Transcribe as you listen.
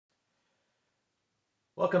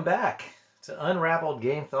Welcome back to Unraveled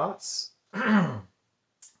Game Thoughts.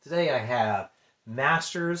 Today I have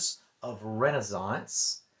Masters of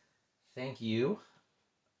Renaissance. Thank you,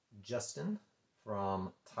 Justin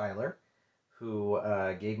from Tyler, who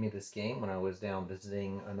gave me this game when I was down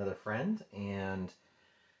visiting another friend, and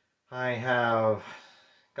I have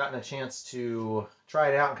gotten a chance to try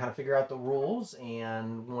it out and kind of figure out the rules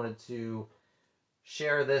and wanted to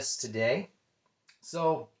share this today.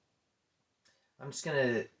 So I'm just going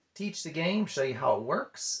to teach the game, show you how it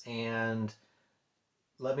works, and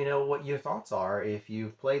let me know what your thoughts are. If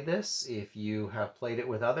you've played this, if you have played it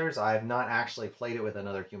with others. I have not actually played it with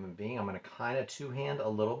another human being. I'm going to kind of two-hand a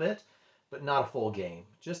little bit, but not a full game.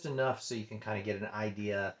 Just enough so you can kind of get an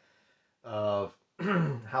idea of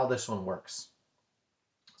how this one works.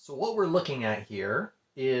 So what we're looking at here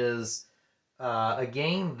is a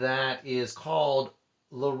game that is called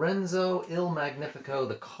Lorenzo Il Magnifico,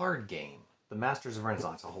 the card game. The Masters of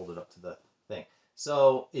Renaissance. I'll hold it up to the thing.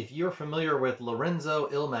 So if you're familiar with Lorenzo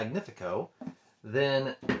Il Magnifico,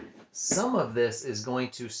 then some of this is going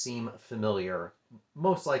to seem familiar.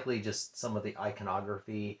 Most likely just some of the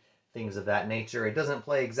iconography, things of that nature. It doesn't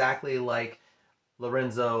play exactly like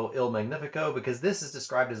Lorenzo Il Magnifico because this is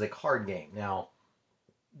described as a card game. Now,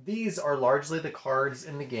 these are largely the cards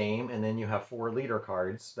in the game, and then you have 4 leader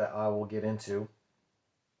cards that I will get into.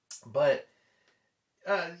 But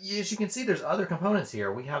as you can see, there's other components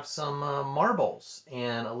here. We have some marbles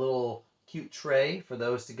and a little cute tray for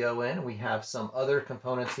those to go in. We have some other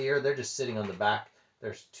components here. They're just sitting on the back.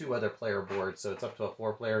 There's 2 other player boards, so it's up to a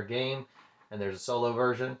 4-player game, and there's a solo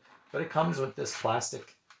version. But it comes with this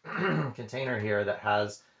plastic container here that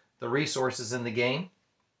has the resources in the game.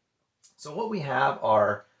 So what we have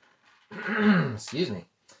are, excuse me,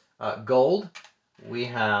 gold. We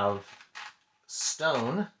have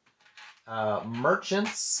stone,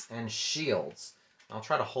 merchants, and shields. I'll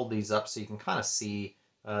try to hold these up so you can kind of see.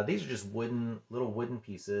 These are just little wooden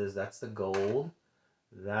pieces. That's the gold.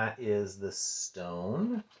 That is the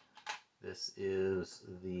stone. This is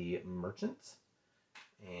the merchant.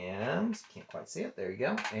 And can't quite see it. There you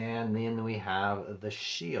go. And then we have the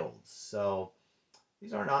shields. So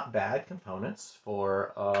these are not bad components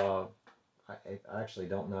for. I actually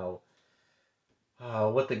don't know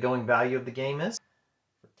what the going value of the game is.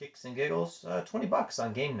 For kicks and giggles, $20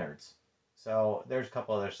 on Game Nerds. So there's a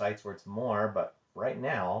couple other sites where it's more, but right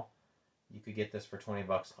now you could get this for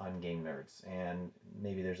 $20 on Game Nerds, and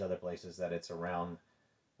maybe there's other places that it's around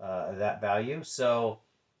that value. So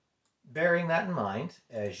bearing that in mind,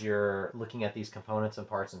 as you're looking at these components and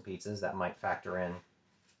parts and pieces, that might factor in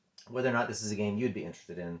whether or not this is a game you'd be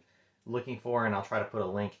interested in looking for, and I'll try to put a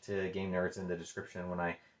link to Game Nerds in the description when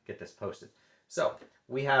I get this posted. So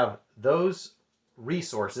we have those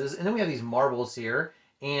resources, and then we have these marbles here,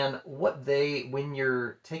 and when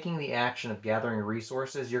you're taking the action of gathering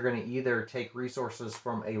resources, you're going to either take resources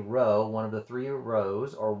from a row, one of the 3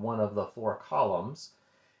 rows, or one of the 4 columns,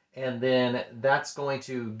 and then that's going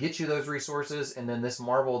to get you those resources, and then this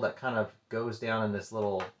marble that kind of goes down in this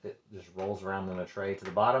little, it just rolls around in a tray to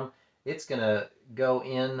the bottom, it's going to go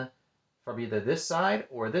in from either this side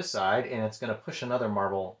or this side, and it's going to push another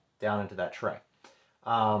marble down into that tray.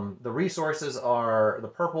 The resources are the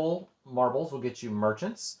purple marbles will get you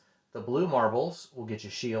merchants, the blue marbles will get you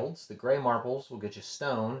shields, the gray marbles will get you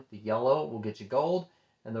stone, the yellow will get you gold,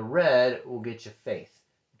 and the red will get you faith,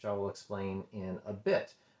 which I will explain in a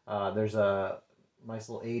bit. There's a nice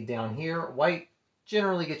little aid down here. White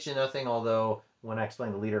generally gets you nothing, although when I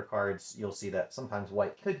explain the leader cards, you'll see that sometimes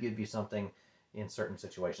white could give you something in certain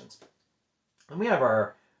situations. And we have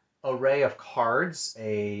our array of cards,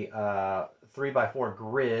 a 3x4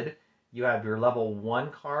 grid. You have your level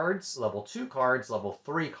 1 cards, level 2 cards, level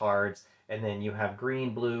 3 cards, and then you have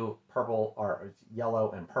green, blue, purple, or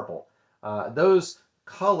yellow, and purple. Those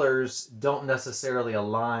colors don't necessarily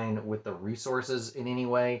align with the resources in any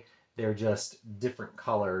way. They're just different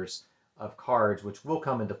colors of cards, which will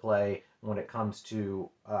come into play when it comes to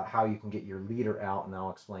how you can get your leader out, and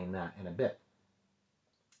I'll explain that in a bit.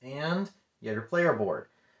 And you have your player board.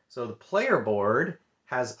 So the player board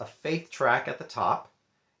has a faith track at the top,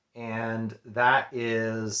 and that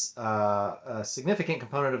is a significant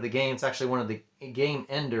component of the game. It's actually one of the game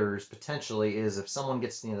enders, potentially, is if someone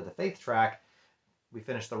gets to the end of the faith track, we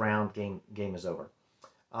finish the round, game is over.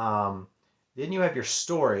 Then you have your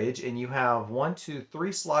storage, and you have 1, 2,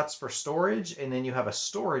 3 slots for storage, and then you have a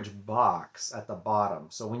storage box at the bottom.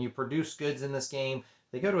 So when you produce goods in this game,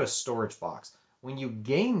 they go to a storage box. When you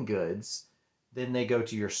gain goods, then they go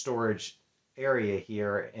to your storage area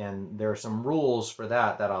here, and there are some rules for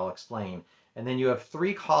that I'll explain. And then you have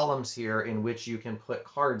 3 columns here in which you can put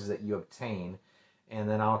cards that you obtain. and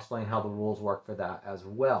then I'll explain how the rules work for that as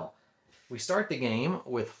well. We start the game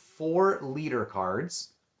with 4 leader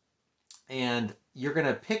cards, and you're going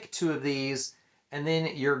to pick 2 of these, and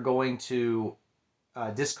then you're going to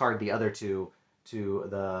discard the other 2 to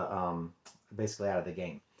the basically out of the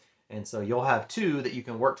game. And so you'll have 2 that you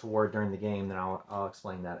can work toward during the game, then I'll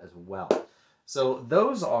explain that as well. So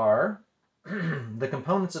those are the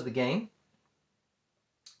components of the game.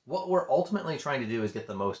 What we're ultimately trying to do is get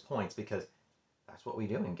the most points, because that's what we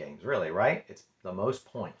do in games, really, right? It's the most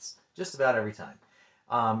points, just about every time.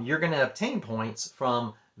 You're going to obtain points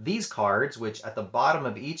from these cards, which at the bottom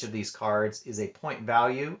of each of these cards is a point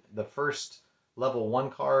value. The first level 1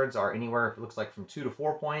 cards are anywhere, it looks like, from 2 to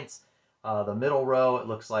 4 points. The middle row, it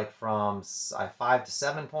looks like from 5 to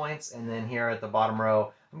 7 points. And then here at the bottom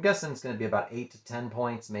row, I'm guessing it's going to be about 8 to 10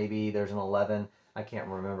 points. Maybe there's an 11. I can't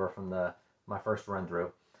remember from my first run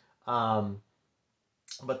through.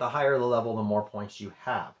 But the higher the level, the more points you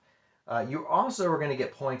have. You also are going to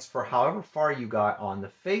get points for however far you got on the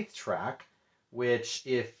faith track, which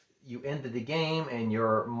if you ended the game and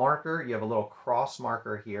your marker, you have a little cross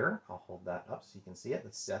marker here. I'll hold that up so you can see it.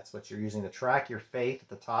 That's what you're using to track your faith at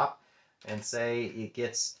the top. And say it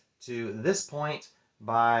gets to this point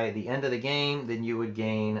by the end of the game, then you would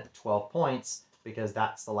gain 12 points, because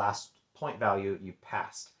that's the last point value you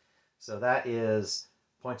passed. So that is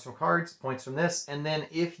points from cards, points from this. And then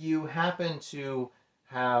if you happen to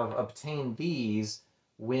have obtained these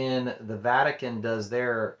when the Vatican does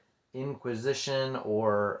their Inquisition,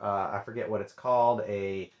 or I forget what it's called,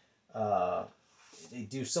 they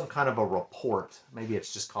do some kind of a report. Maybe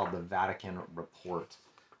it's just called the Vatican Report.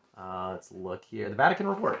 Let's look here. The Vatican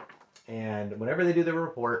Report. And whenever they do the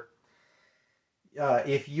report,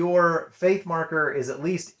 if your faith marker is at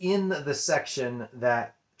least in the section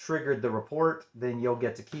that triggered the report, then you'll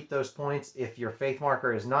get to keep those points. If your faith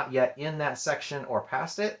marker is not yet in that section or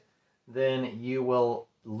past it, then you will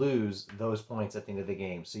lose those points at the end of the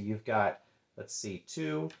game. So you've got, let's see,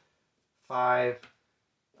 2, 5,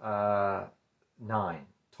 9.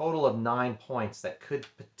 Total of 9 points that could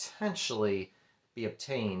potentially be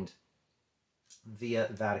obtained via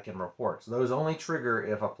Vatican reports. Those only trigger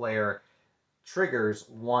if a player triggers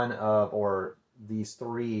one of or these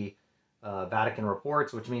 3 Vatican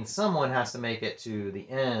reports, which means someone has to make it to the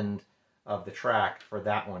end of the track for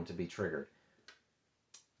that one to be triggered.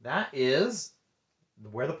 That is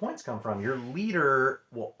where the points come from. Your leader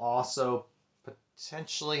will also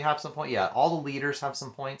potentially have some points. Yeah, all the leaders have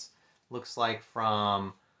some points. Looks like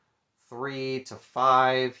from 3 to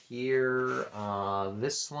 5 here.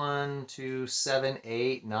 This one to 7,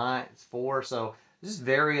 8, 9, 4. So just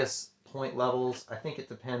various point levels. I think it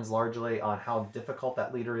depends largely on how difficult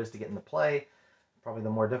that leader is to get into play. Probably the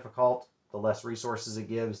more difficult, the less resources it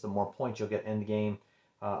gives, the more points you'll get in the game.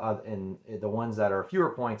 And the ones that are fewer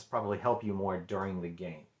points probably help you more during the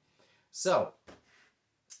game. So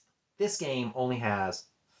this game only has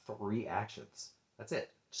 3 actions. That's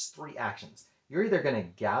it. Just 3 actions. You're either going to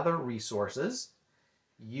gather resources,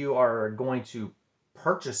 you are going to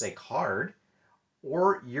purchase a card,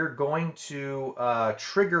 or you're going to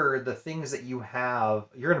trigger the things that you have,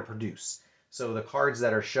 you're going to produce. So the cards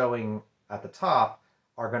that are showing at the top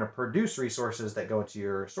are going to produce resources that go into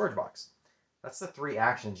your storage box. That's the 3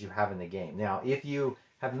 actions you have in the game. Now, if you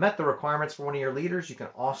have met the requirements for one of your leaders, you can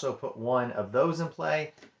also put one of those in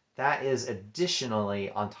play. That is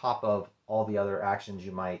additionally on top of all the other actions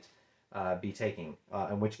you might be taking,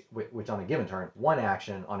 and which on a given turn, 1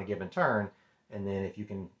 action on a given turn, and then if you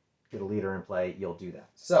can get a leader in play, you'll do that.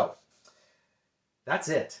 So that's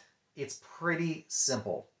it. It's pretty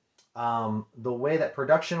simple. The way that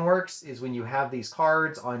production works is when you have these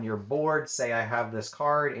cards on your board, say I have this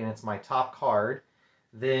card and it's my top card,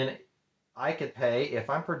 then I could pay, if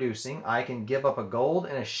I'm producing, I can give up a gold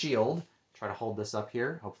and a shield. Try to hold this up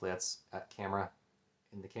here. Hopefully that's at camera,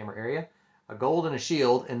 in the camera area. A gold and a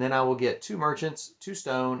shield, and then I will get 2 merchants, 2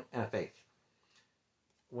 stone, and a faith.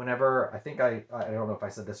 Whenever, I think I don't know if I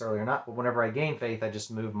said this earlier or not, but whenever I gain faith, I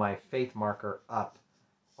just move my faith marker up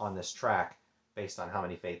on this track based on how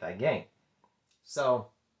many faith I gain. So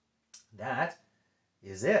that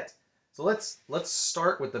is it. So let's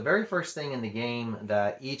start with the very first thing in the game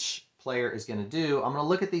that each player is going to do. I'm going to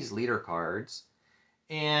look at these leader cards,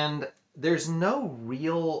 and there's no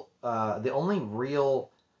real, the only real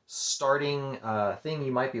starting thing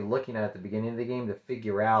you might be looking at the beginning of the game to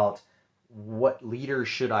figure out what leader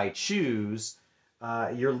should I choose.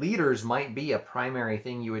 Your leaders might be a primary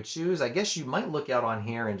thing you would choose. I guess you might look out on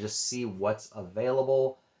here and just see what's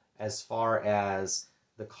available as far as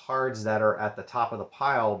the cards that are at the top of the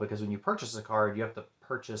pile, because when you purchase a card, you have to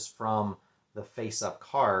purchase from the face-up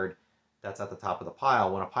card. that's at the top of the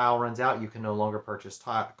pile. When a pile runs out, you can no longer purchase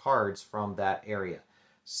cards from that area.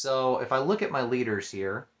 So if I look at my leaders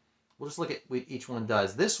here, we'll just look at what each one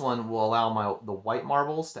does. This one will allow the white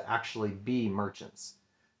marbles to actually be merchants.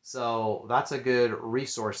 So that's a good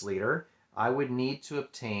resource leader. I would need to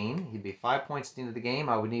obtain, he'd be 5 points at the end of the game,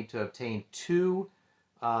 I would need to obtain 2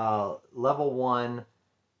 level 1,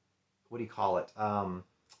 what do you call it,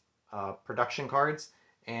 production cards,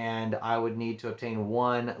 and I would need to obtain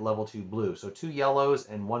 1 level 2 blue. So 2 yellows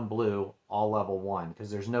and 1 blue, all level 1, because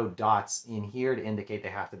there's no dots in here to indicate they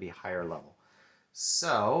have to be higher level.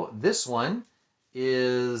 So this one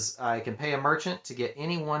is, I can pay a merchant to get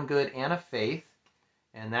any 1 good and a faith,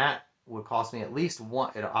 and that would cost me at least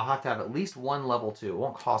 1, I'll have to have at least 1 level 2. It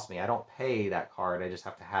won't cost me, I don't pay that card, I just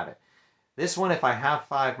have to have it. This one, if I have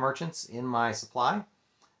 5 merchants in my supply,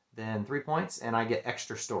 then 3 points, and I get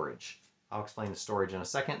extra storage. I'll explain the storage in a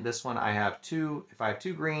second. This one, I have 2, if I have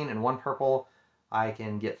 2 green and 1 purple, I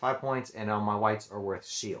can get 5 points, and all my whites are worth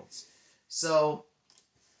shields. So,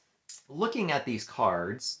 looking at these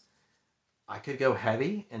cards, I could go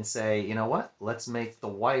heavy and say, you know what, let's make the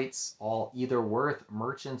whites all either worth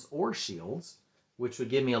merchants or shields, which would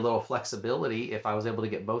give me a little flexibility if I was able to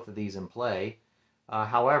get both of these in play.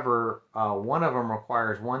 However, one of them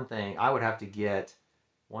requires one thing. I would have to get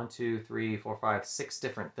 1, 2, 3, 4, 5, 6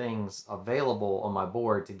 different things available on my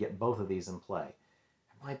board to get both of these in play.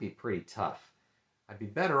 It might be pretty tough. I'd be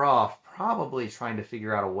better off probably trying to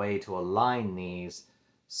figure out a way to align these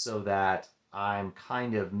so that I'm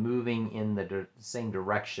kind of moving in the same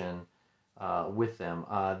direction with them.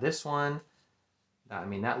 This one, I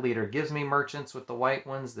mean, that leader gives me merchants with the white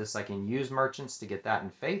ones. This, I can use merchants to get that in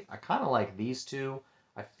faith. I kind of like these two.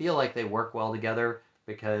 I feel like they work well together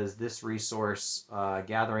because this resource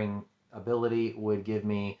gathering ability would give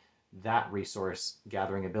me that resource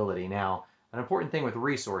gathering ability. Now, an important thing with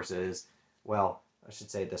resources, well, I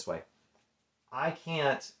should say it this way. I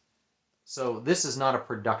can't, so this is not a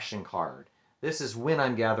production card. This is when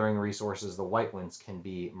I'm gathering resources, the white ones can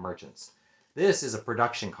be merchants. This is a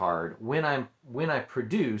production card. When I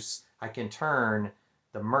produce, I can turn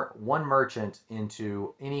the one merchant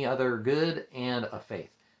into any other good and a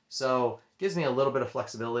faith. So it gives me a little bit of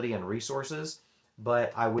flexibility and resources,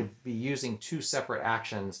 but I would be using 2 separate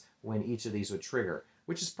actions when each of these would trigger,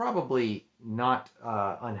 which is probably not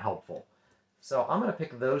unhelpful. So I'm going to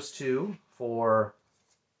pick those 2 for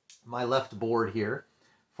my left board here.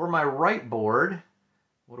 For my right board,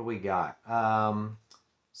 what do we got?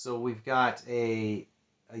 So we've got a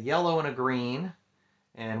yellow and a green,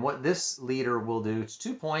 and what this leader will do, it's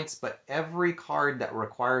 2 points, but every card that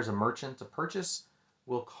requires a merchant to purchase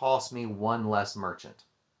will cost me 1 less merchant.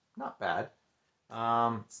 Not bad.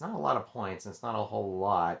 It's not a lot of points, and it's not a whole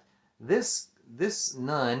lot. This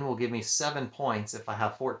none will give me 7 points if I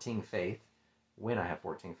have 14 faith, when I have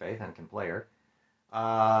 14 faith and can play her.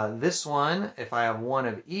 This one, if I have 1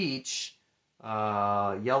 of each,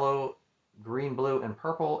 yellow, green, blue, and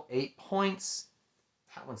purple, 8 points.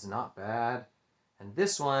 That one's not bad. And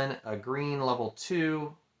this one, a green level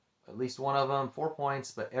 2, at least 1 of them, 4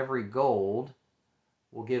 points, but every gold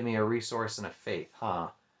will give me a resource and a faith. Huh.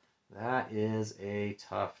 That is a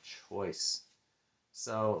tough choice.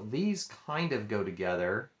 So these kind of go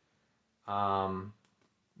together.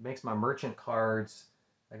 Makes my merchant cards,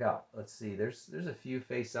 I got, let's see, there's a few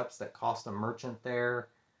face-ups that cost a merchant there.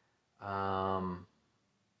 Trying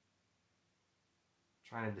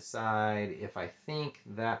to decide if I think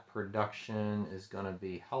that production is going to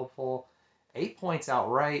be helpful. 8 points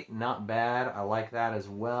outright, not bad. I like that as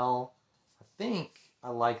well. I think I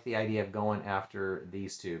like the idea of going after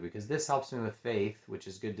these 2 because this helps me with faith, which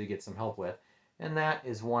is good to get some help with, and that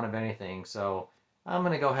is 1 of anything. So I'm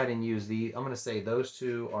going to go ahead and use these. I'm going to say those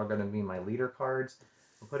 2 are going to be my leader cards.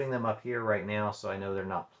 I'm putting them up here right now so I know they're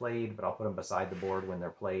not played, but I'll put them beside the board when they're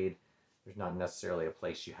played. There's not necessarily a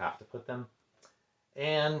place you have to put them.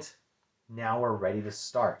 And now we're ready to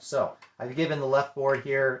start. So I've given the left board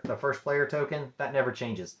here the first player token. That never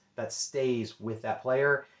changes. That stays with that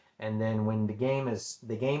player. And then when the game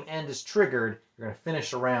end is triggered, you're going to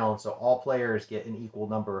finish a round, so all players get an equal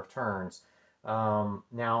number of turns.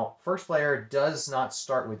 Now, first player does not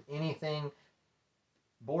start with anything.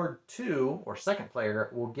 Board 2, or second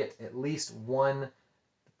player, will get at least 1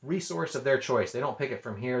 resource of their choice. They don't pick it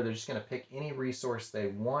from here. They're just going to pick any resource they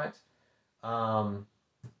want.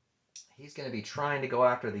 He's going to be trying to go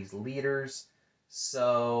after these leaders.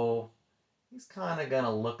 So he's kind of going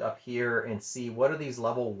to look up here and see what are these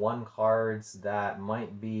level 1 cards that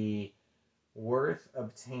might be worth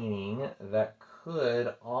obtaining that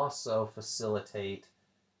could also facilitate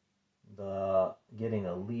the getting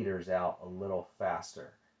the leaders out a little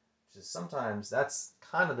faster. which is sometimes that's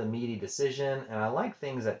kind of the meaty decision. And I like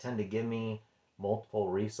things that tend to give me multiple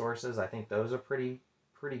resources. I think those are pretty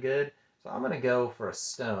good. So I'm going to go for a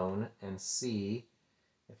stone and see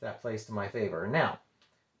if that plays to my favor. Now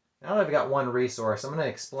that I've got one resource, I'm going to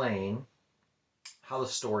explain how the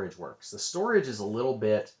storage works. The storage is a little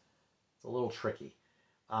tricky.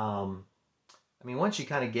 I mean, once you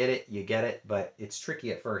kind of get it, you get it, but it's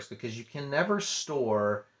tricky at first because you can never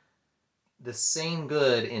store the same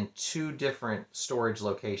good in two different storage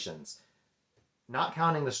locations. Not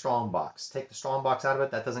counting the strong box. Take the strong box out of it,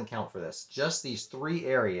 that doesn't count for this. Just these three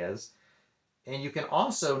areas. And you can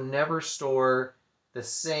also never store the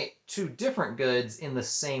same two different goods in the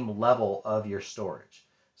same level of your storage.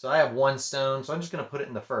 So I have one stone, so I'm just going to put it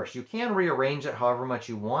in the first. You can rearrange it however much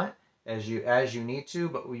you want as you need to,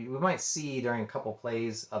 but we might see during a couple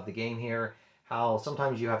plays of the game here how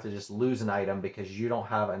sometimes you have to just lose an item because you don't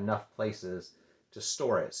have enough places to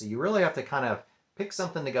store it. So you really have to kind of pick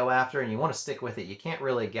something to go after, and you want to stick with it. You can't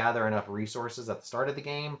really gather enough resources at the start of the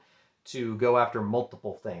game to go after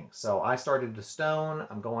multiple things. So I started the stone.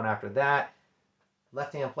 I'm going after that.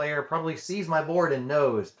 Left-hand player probably sees my board and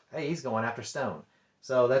knows, hey, he's going after stone.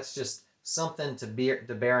 So that's just something to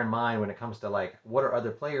bear in mind when it comes to like what are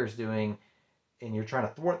other players doing, and you're trying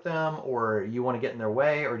to thwart them, or you want to get in their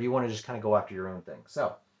way, or do you want to just kind of go after your own thing.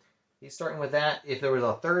 So he's starting with that. If there was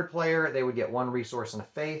a third player, they would get one resource and a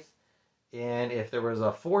faith. And if there was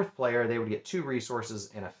a fourth player, they would get two resources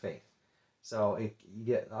and a faith. So you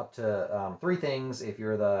get up to 3 things if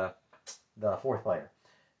you're the fourth player.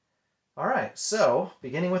 All right, so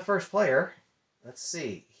beginning with first player, let's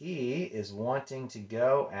see. He is wanting to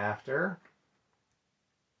go after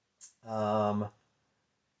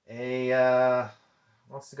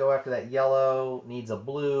wants to go after that yellow, needs a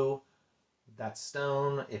blue. That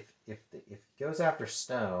stone. If he goes after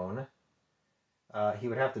stone, he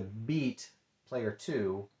would have to beat player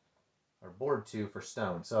 2 or board 2 for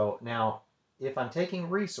stone. So now, if I'm taking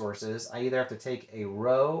resources, I either have to take a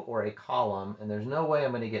row or a column, and there's no way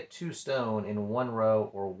I'm going to get 2 stone in 1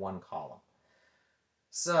 row or 1 column.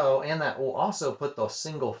 So, and that will also put the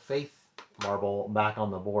single faith marble back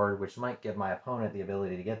on the board, which might give my opponent the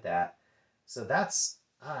ability to get that. So that's,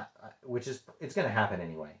 it's going to happen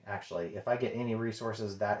anyway, actually. If I get any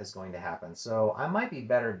resources, that is going to happen. So I might be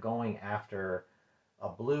better going after a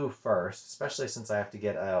blue first, especially since I have to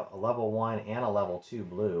get a level 1 and a level 2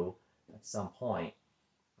 blue at some point.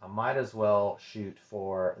 I might as well shoot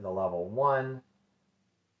for the level 1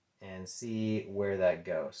 and see where that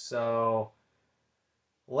goes. So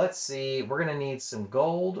let's see, we're going to need some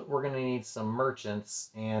gold, we're going to need some merchants,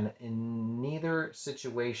 and in neither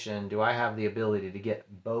situation do I have the ability to get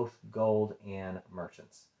both gold and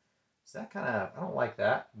merchants. So that kind of, I don't like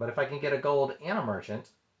that, but if I can get a gold and a merchant,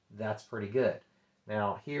 that's pretty good.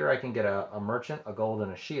 Now here I can get a merchant, a gold,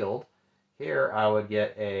 and a shield. Here I would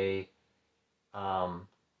get a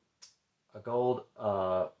gold,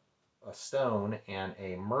 a stone, and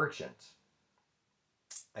a merchant.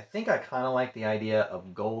 I think I kind of like the idea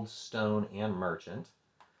of gold, stone, and merchant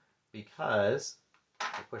because,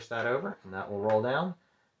 I push that over and that will roll down,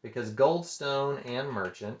 because gold, stone, and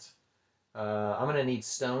merchant, I'm going to need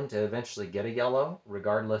stone to eventually get a yellow,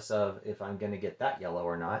 regardless of if I'm going to get that yellow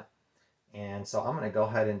or not. And so I'm going to go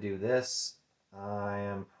ahead and do this. I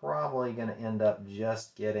am probably going to end up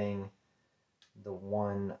just getting the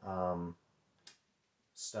 1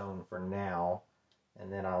 stone for now, and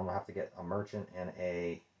then I'll have to get a merchant and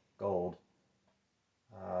a gold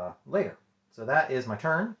later. So that is my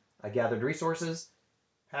turn. I gathered resources,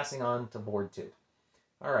 passing on to board 2.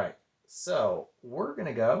 All right, so we're going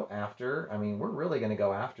to go after, we're really going to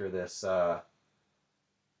go after this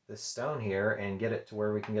this stone here and get it to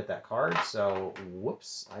where we can get that card. So,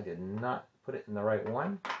 whoops, I did not put it in the right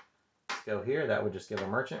one. Let's go here. That would just give a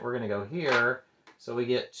merchant. We're going to go here, so we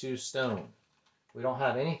get 2 stone. We don't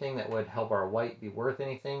have anything that would help our white be worth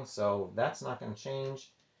anything, so that's not going to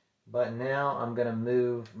change. But now I'm going to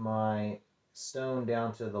move my stone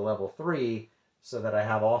down to the level 3 so that I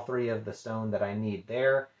have all 3 of the stone that I need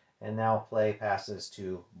there. And now play passes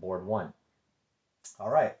to board 1. All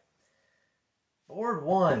right. Board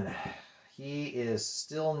 1. He is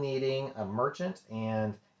still needing a merchant,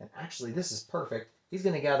 and actually this is perfect. He's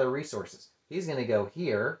going to gather resources. He's going to go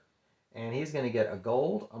here, and he's going to get a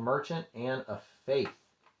gold, a merchant, and a faith.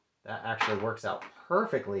 That actually works out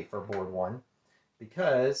perfectly for board 1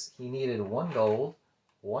 because he needed 1 gold,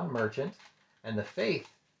 1 merchant, and the faith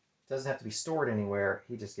doesn't have to be stored anywhere.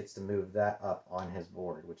 He just gets to move that up on his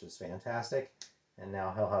board, which is fantastic. And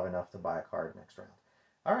now he'll have enough to buy a card next round.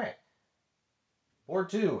 All right. Board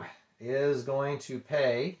 2 is going to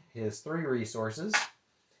pay his 3 resources,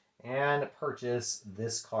 and purchase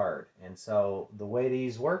this card. And so the way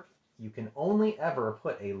these work, you can only ever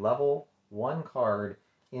put a level 1 card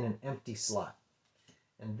in an empty slot.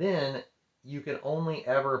 And then you can only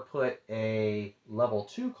ever put a level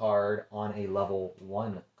 2 card on a level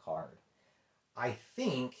 1 card. I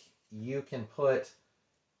think you can put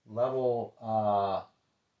level,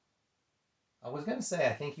 I was going to say,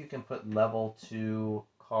 I think you can put level 2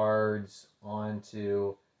 cards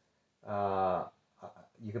onto, uh,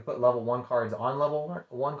 you can put level 1 cards on level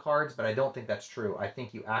 1 cards, but I don't think that's true. I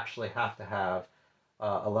think you actually have to have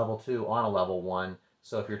a level 2 on a level 1.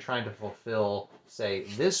 So if you're trying to fulfill, say,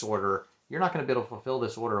 this order, you're not going to be able to fulfill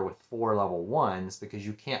this order with 4 level 1s because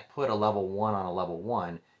you can't put a level 1 on a level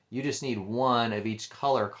 1. You just need one of each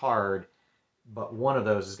color card, but one of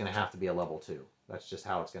those is going to have to be a level 2. That's just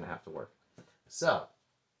how it's going to have to work. So,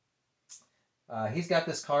 he's got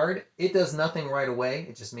this card. It does nothing right away.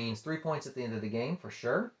 It just means 3 points at the end of the game for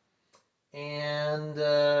sure. And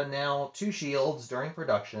now 2 shields during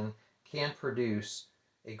production can produce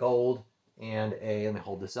a gold and a, let me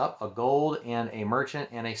hold this up, a gold and a merchant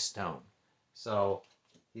and a stone. So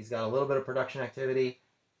he's got a little bit of production activity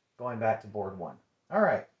going back to board 1. All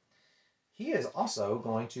right. He is also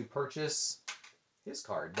going to purchase his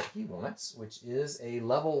card that he wants, which is a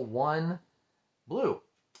level 1 blue.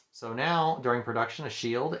 So now, during production, a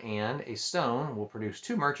shield and a stone will produce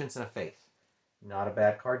 2 merchants and a faith. Not a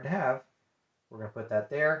bad card to have. We're going to put that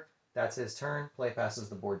there. That's his turn. Play passes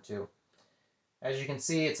the board 2. As you can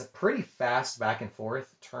see, it's a pretty fast back and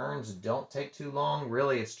forth. Turns don't take too long.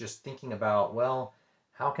 Really, it's just thinking about, well,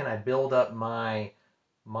 how can I build up my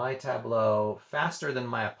tableau faster than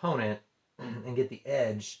my opponent and get the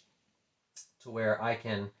edge to where I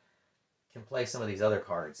can play some of these other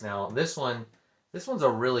cards. Now, this one's a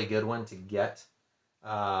really good one to get,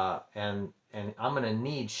 and I'm going to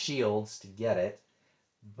need shields to get it,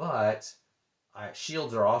 but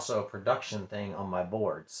shields are also a production thing on my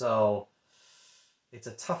board, so it's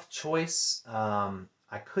a tough choice.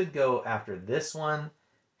 I could go after this one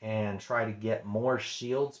and try to get more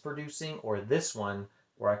shields producing, or this one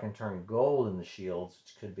where I can turn gold into shields,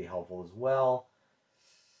 which could be helpful as well.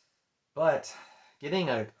 But getting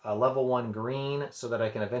a level 1 green so that I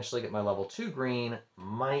can eventually get my level 2 green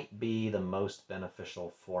might be the most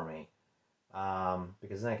beneficial for me.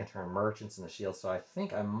 Because then I can turn merchants into shields. So I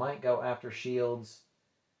think I might go after shields.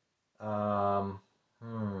 That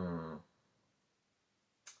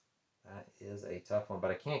is a tough one.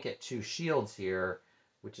 But I can't get 2 shields here,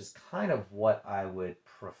 which is kind of what I would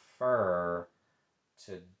prefer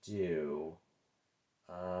to do.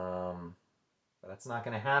 But that's not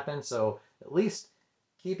going to happen, so at least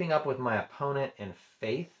keeping up with my opponent and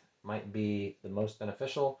faith might be the most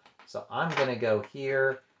beneficial. So I'm going to go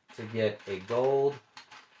here to get a gold,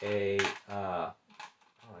 I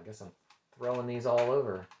guess I'm throwing these all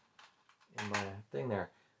over in my thing there.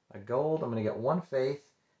 A gold, I'm going to get 1 faith,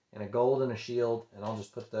 and a gold and a shield, and I'll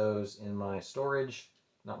just put those in my storage.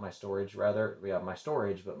 Not my storage, rather. We have my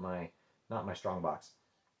storage, but not my strong box.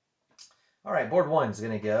 All right, board 1's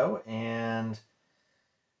going to go, and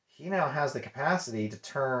he now has the capacity to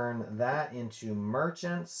turn that into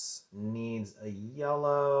merchants, needs a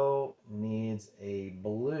yellow, needs a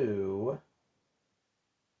blue,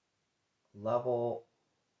 level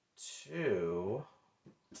 2,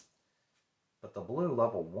 but the blue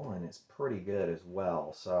level 1 is pretty good as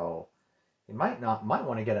well, so he might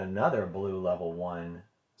want to get another blue level 1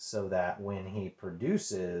 so that when he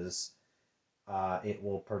produces, it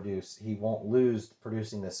will produce, he won't lose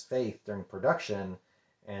producing this faith during production.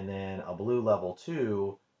 And then a blue level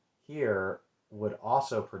 2 here would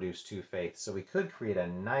also produce 2 faith. So we could create a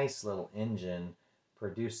nice little engine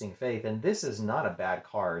producing faith. And this is not a bad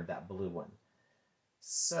card, that blue one.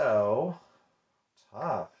 So,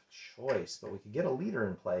 tough choice. But we could get a leader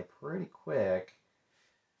in play pretty quick.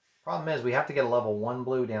 Problem is we have to get a level 1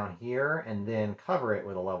 blue down here and then cover it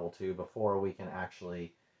with a level 2 before we can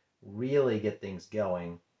actually really get things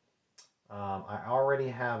going. I already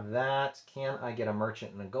have that. Can I get a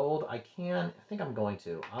merchant and a gold? I can. I think I'm going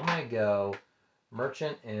to. I'm going to go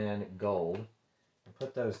merchant and gold and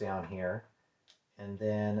put those down here. And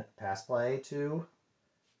then pass play to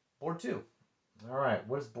board 2. All right,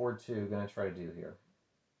 what is board 2 going to try to do here?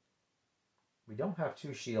 We don't have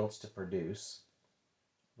 2 shields to produce.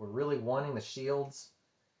 We're really wanting the shields.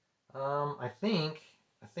 I think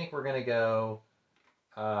we're going to go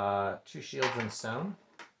 2 shields and stone.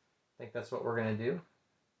 I think that's what we're going to do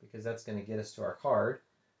because that's going to get us to our card.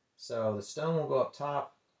 So the stone will go up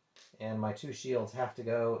top, and my 2 shields have to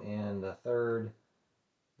go in the third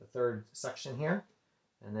section here,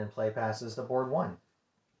 and then play passes to board 1.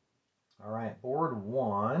 All right, board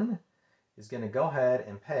 1 is going to go ahead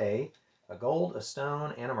and pay a gold, a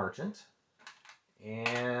stone, and a merchant.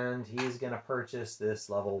 And he's going to purchase this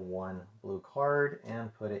level 1 blue card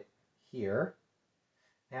and put it here.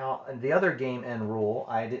 Now, the other game end rule,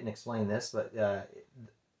 I didn't explain this, but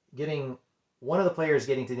getting one of the players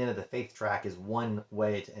getting to the end of the faith track is one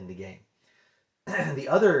way to end the game. The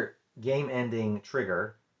other game ending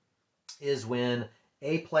trigger is when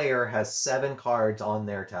a player has 7 cards on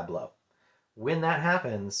their tableau. When that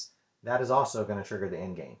happens, that is also going to trigger the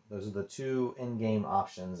end game. Those are the 2 end game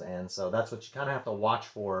options, and so that's what you kind of have to watch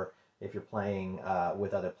for if you're playing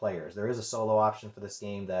with other players. There is a solo option for this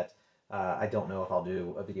game that I don't know if I'll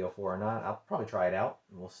do a video for or not. I'll probably try it out,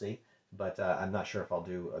 and we'll see. But I'm not sure if I'll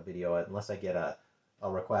do a video unless I get a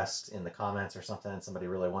request in the comments or something, and somebody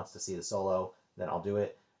really wants to see the solo, then I'll do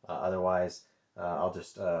it. Otherwise, I'll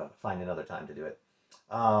just find another time to do it.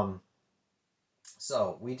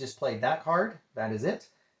 So we just played that card. That is it.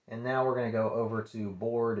 And now we're going to go over to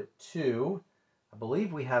board 2. I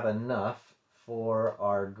believe we have enough for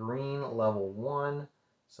our green level 1.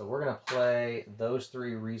 So we're going to play those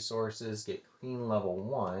 3 resources, get green level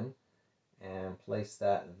 1, and place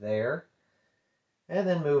that there. And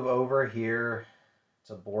then move over here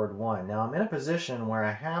to board 1. Now I'm in a position where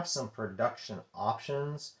I have some production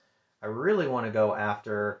options. I really want to go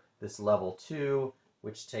after this level 2,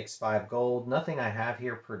 which takes 5 gold. Nothing I have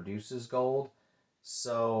here produces gold,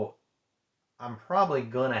 so I'm probably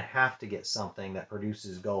going to have to get something that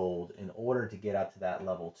produces gold in order to get up to that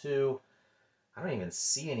level 2. I don't even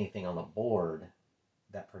see anything on the board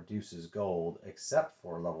that produces gold except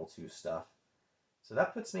for level 2 stuff. So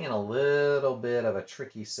that puts me in a little bit of a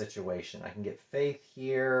tricky situation. I can get faith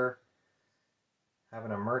here.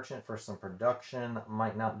 Having a merchant for some production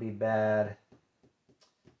might not be bad.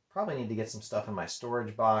 Probably need to get some stuff in my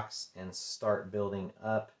storage box and start building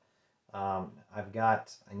up. I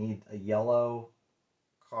need a yellow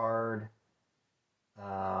card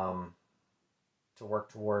to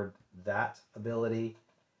work toward that ability.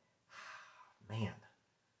 Man,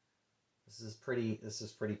 this is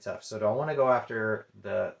pretty tough. So do I want to go after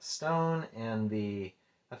the stone and the...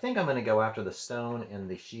 I think I'm going to go after the stone and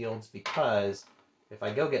the shields, because if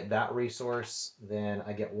I go get that resource, then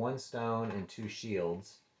I get 1 stone and 2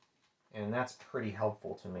 shields. And that's pretty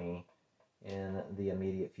helpful to me in the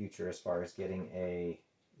immediate future as far as getting a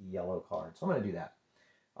yellow card. So I'm going to do that.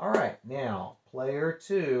 All right, now, player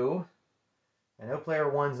 2. I know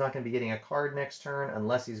player 1's not going to be getting a card next turn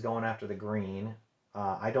unless he's going after the green.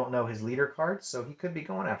 I don't know his leader card, so he could be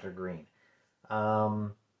going after green.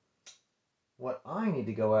 What I need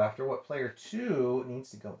to go after, what player 2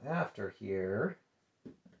 needs to go after here,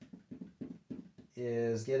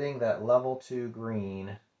 is getting that level 2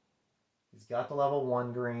 green. He's got the level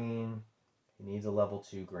 1 green. He needs a level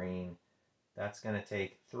 2 green. That's going to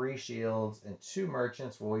take 3 shields and 2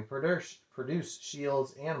 merchants. Well, we produce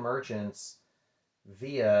shields and merchants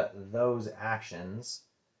via those actions,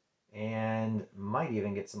 and might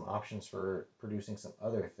even get some options for producing some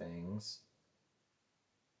other things.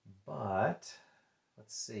 But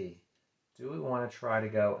let's see. Do we want to try to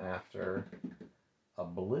go after a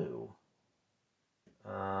blue?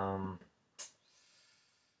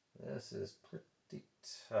 This is pretty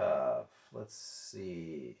tough. Let's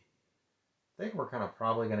see. I think we're kind of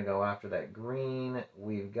probably going to go after that green.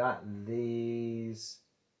 We've got these,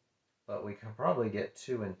 but we can probably get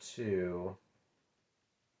 2 and 2.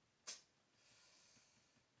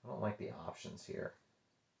 I don't like the options here.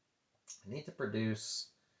 I need to produce,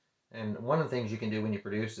 and one of the things you can do when you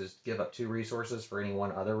produce is give up 2 resources for any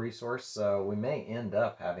one other resource, so we may end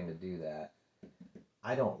up having to do that.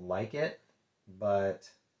 I don't like it, but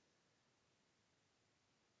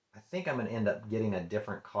I think I'm going to end up getting a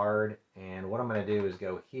different card, and what I'm going to do is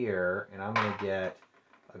go here, and I'm going to get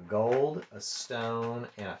a gold, a stone,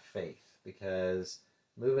 and a faith, because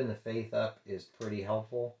moving the faith up is pretty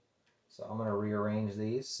helpful. So I'm going to rearrange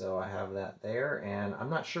these so I have that there, and I'm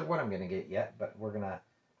not sure what I'm going to get yet, but we're going to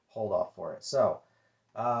hold off for it. So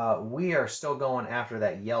we are still going after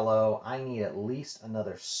that yellow. I need at least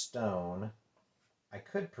another stone. I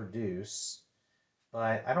could produce,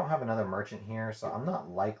 but I don't have another merchant here, so I'm not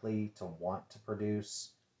likely to want to produce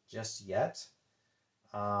just yet.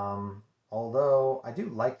 Although I do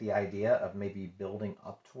like the idea of maybe building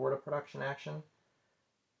up toward a production action.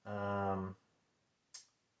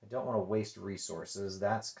 I don't want to waste resources.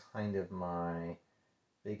 That's kind of my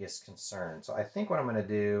biggest concern. So I think what I'm going to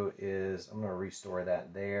do is I'm going to restore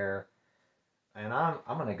that there. And I'm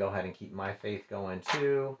going to go ahead and keep my faith going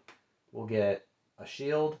too. We'll get a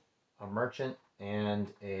shield, a merchant,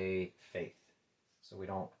 and a faith, so we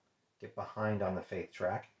don't get behind on the faith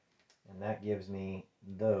track. And that gives me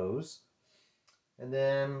those. And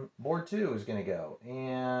then board 2 is going to go.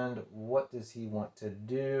 And what does he want to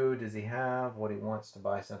do? Does he have what he wants to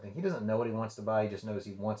buy something? He doesn't know what he wants to buy. He just knows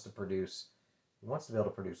he wants to produce. He wants to be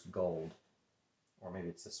able to produce gold. Or maybe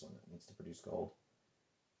it's this one that needs to produce gold.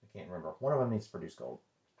 I can't remember. One of them needs to produce gold.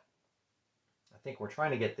 I think we're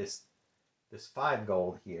trying to get this 5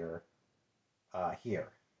 gold here. Here.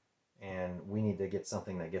 And we need to get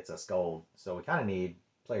something that gets us gold. So we kind of need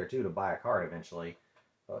player 2 to buy a card eventually.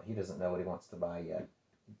 But he doesn't know what he wants to buy yet.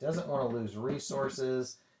 He doesn't want to lose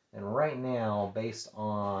resources. And right now, based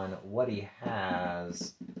on what he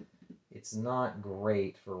has, it's not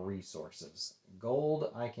great for resources.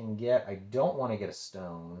 Gold I can get. I don't want to get a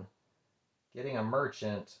stone. Getting a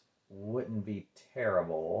merchant wouldn't be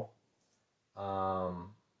terrible.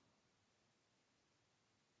 I'm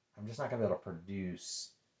just not going to be able to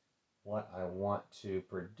produce what I want to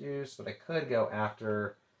produce, but I could go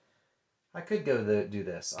after... I could go do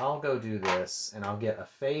this. I'll go do this, and I'll get a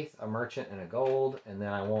faith, a merchant, and a gold, and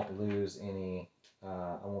then I won't lose any...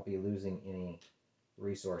 I won't be losing any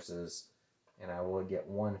resources, and I will get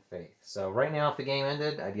 1 faith. So right now, if the game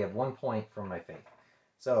ended, I'd get 1 point from my faith.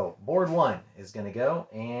 So board 1 is going to go,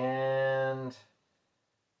 and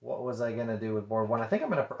what was I going to do with board 1? I think I'm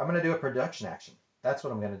going to do a production action. That's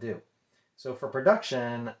what I'm going to do. So for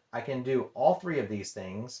production, I can do all 3 of these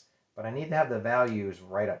things, but I need to have the values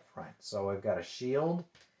right up front. So I've got a shield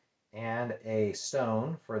and a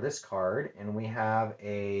stone for this card, and we have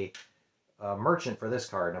a merchant for this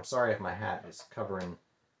card. And I'm sorry if my hat is covering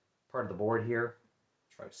part of the board here.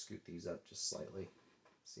 Try to scoot these up just slightly.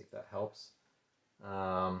 See if that helps.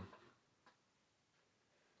 Hopefully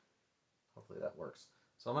that works.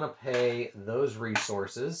 So I'm going to pay those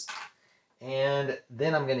resources, and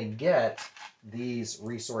then I'm going to get these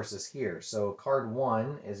resources here. So card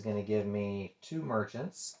 1 is going to give me 2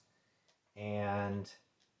 merchants and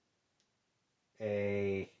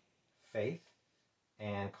a faith,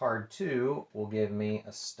 and card 2 will give me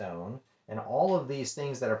a stone. And all of these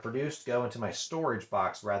things that are produced go into my storage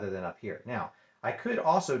box rather than up here. Now, I could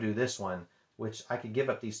also do this one, which I could give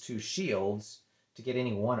up these 2 shields to get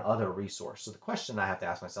any one other resource. So the question I have to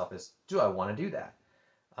ask myself is, do I want to do that?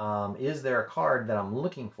 Is there a card that I'm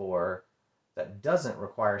looking for that doesn't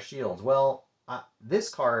require shields? Well, this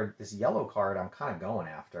card, this yellow card, I'm kind of going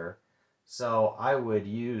after. So I would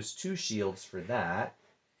use 2 shields for that.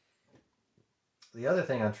 The other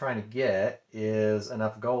thing I'm trying to get is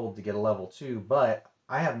enough gold to get a level 2, but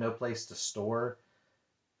I have no place to store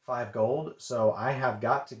 5 gold, so I have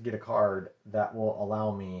got to get a card that will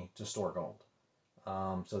allow me to store gold.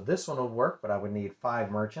 So this one would work, but I would need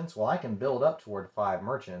 5 merchants. Well, I can build up toward 5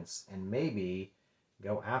 merchants and maybe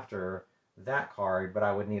go after that card, but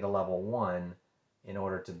I would need a level 1 in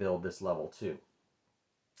order to build this level 2.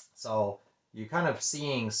 So you're kind of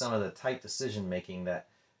seeing some of the tight decision making that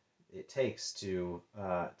it takes to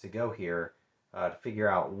go here to figure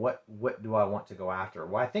out what do I want to go after.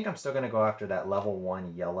 Well, I think I'm still going to go after that level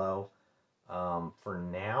 1 yellow for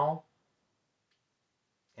now.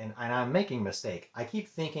 And I'm making a mistake. I keep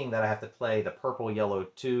thinking that I have to play the purple yellow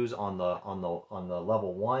 2s on the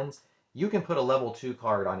level 1s. You can put a level 2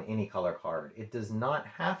 card on any color card. It does not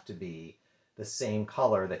have to be the same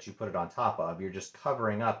color that you put it on top of. You're just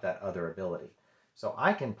covering up that other ability. So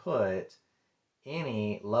I can put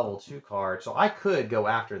any level 2 card. So I could go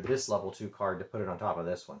after this level 2 card to put it on top of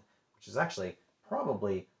this one, which is actually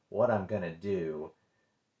probably what I'm going to do,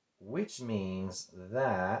 which means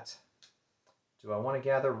that... do I want to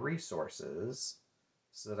gather resources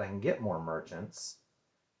so that I can get more merchants?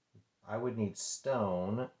 I would need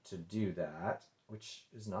stone to do that, which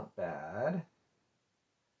is not bad.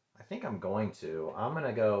 I think I'm going to. I'm going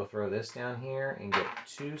to go throw this down here and get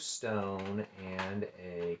 2 stone and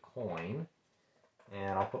a coin.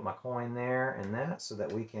 And I'll put my coin there and that so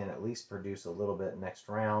that we can at least produce a little bit next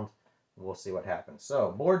round. We'll see what happens.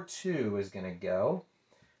 So board 2 is going to go.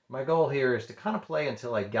 My goal here is to kind of play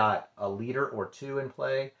until I got a leader or 2 in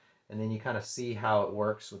play, and then you kind of see how it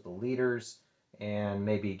works with the leaders, and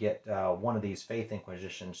maybe get one of these Faith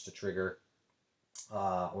Inquisitions to trigger,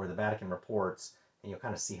 or the Vatican Reports, and you'll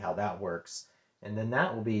kind of see how that works. And then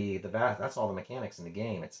that will be that's all the mechanics in the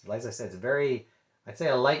game. It's, as I said, it's very, I'd say,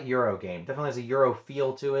 a light Euro game. Definitely has a Euro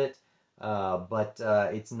feel to it, but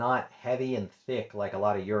it's not heavy and thick like a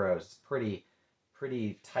lot of Euros. It's pretty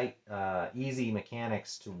tight, easy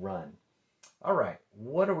mechanics to run. All right,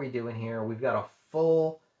 what are we doing here? We've got a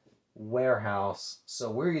full warehouse, so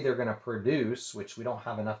we're either going to produce, which we don't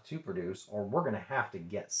have enough to produce, or we're going to have to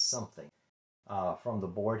get something from the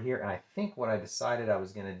board here. And I think what I decided I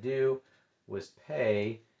was going to do was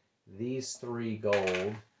pay these 3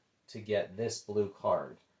 gold to get this blue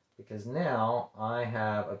card, because now I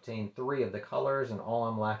have obtained 3 of the colors and all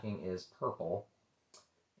I'm lacking is purple.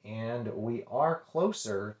 And we are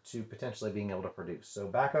closer to potentially being able to produce. So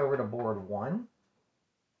back over to board 1.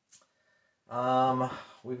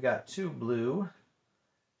 We've got 2 blue.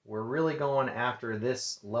 We're really going after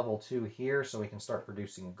this level 2 here so we can start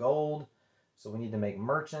producing gold. So we need to make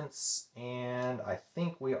merchants, and I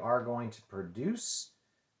think we are going to produce,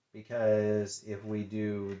 because if we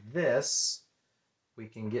do this, we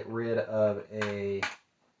can get rid of a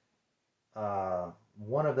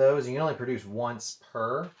one of those, and you only produce once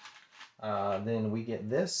per. Then we get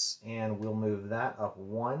this, and we'll move that up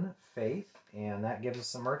 1 faith, and that gives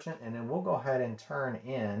us a merchant, and then we'll go ahead and turn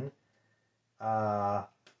in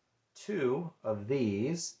 2 of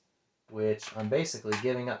these, which I'm basically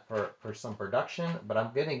giving up for some production, but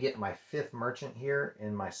I'm going to get my 5th merchant here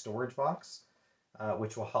in my storage box,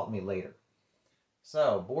 which will help me later.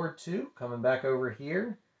 So board 2, coming back over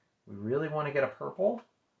here, we really want to get a purple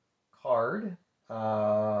card,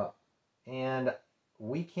 and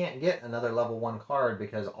we can't get another level 1 card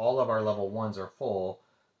because all of our level 1s are full,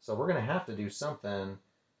 so we're going to have to do something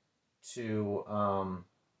to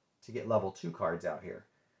get level 2 cards out here.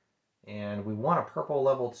 And we want a purple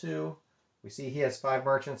level 2. We see he has 5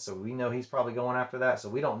 merchants, so we know he's probably going after that. So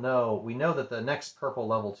we don't know. We know that the next purple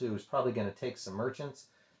level 2 is probably going to take some merchants.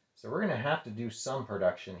 So we're going to have to do some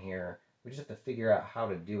production here. We just have to figure out how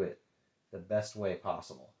to do it the best way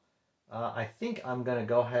possible. I think I'm going to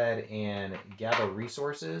go ahead and gather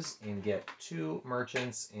resources and get 2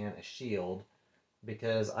 merchants and a shield,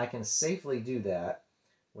 because I can safely do that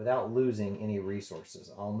without losing any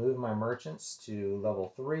resources. I'll move my merchants to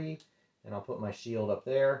level 3, and I'll put my shield up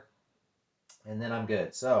there, and then I'm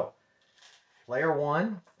good. So player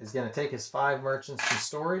 1 is going to take his 5 merchants from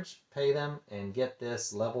storage, pay them, and get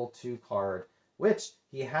this level 2 card, which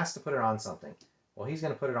he has to put it on something. Well, he's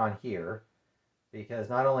going to put it on here, because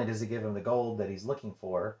not only does it give him the gold that he's looking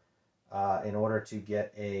for in order to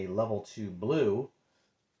get a level 2 blue,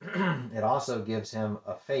 it also gives him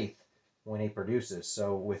a faith when he produces.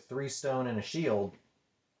 So with 3 stone and a shield,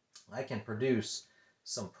 I can produce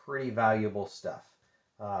some pretty valuable stuff.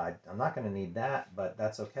 I'm not going to need that, but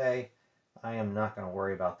that's okay. I am not going to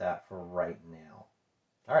worry about that for right now.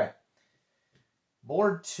 All right.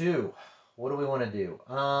 Board 2. What do we want to do?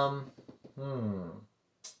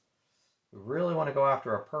 We really want to go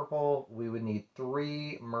after a purple. We would need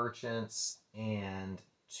 3 merchants and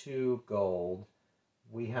 2 gold.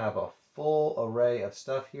 We have a full array of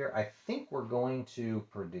stuff here. I think we're going to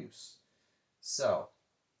produce. So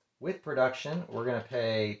with production, we're going to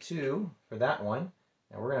pay 2 for that one,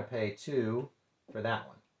 and we're going to pay 2 for that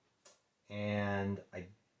one. And I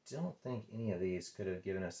don't think any of these could have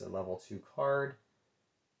given us a level 2 card.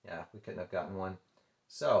 Yeah, we couldn't have gotten one.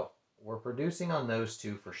 So we're producing on those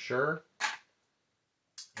 2 for sure.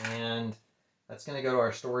 And that's going to go to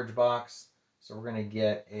our storage box. So we're going to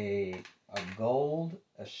get a gold,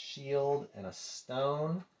 a shield, and a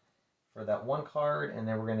stone for that 1 card. And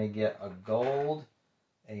then we're going to get a gold,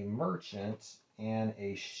 a merchant, and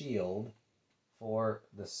a shield for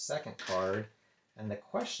the 2nd card. And the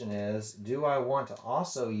question is, do I want to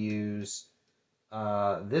also use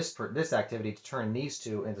this activity to turn these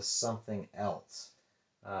 2 into something else?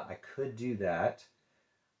 I could do that.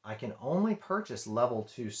 I can only purchase level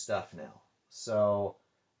 2 stuff now. So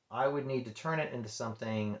I would need to turn it into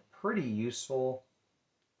something pretty useful.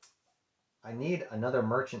 I need another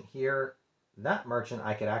merchant here. That merchant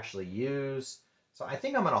I could actually use. So I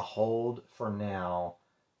think I'm going to hold for now,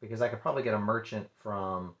 because I could probably get a merchant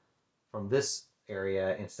from this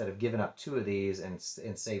area instead of giving up 2 of these and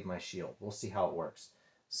save my shield. We'll see how it works.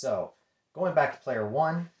 So going back to player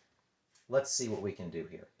 1, let's see what we can do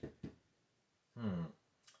here.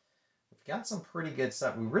 We've got some pretty good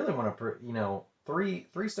stuff. We really want to, 3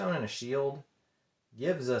 stone and a shield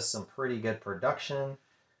gives us some pretty good production.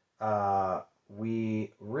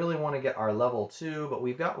 We really want to get our level 2, but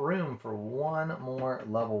we've got room for 1 more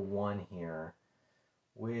level 1 here,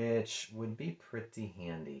 which would be pretty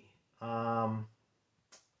handy. I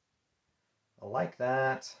like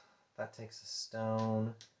that. That takes a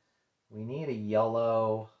stone. We need a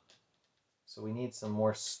yellow, so we need some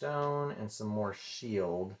more stone and some more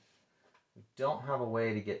shield. We don't have a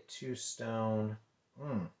way to get 2 stone.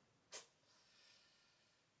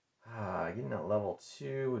 Getting that level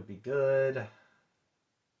 2 would be good.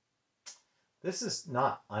 This is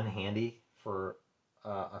not unhandy for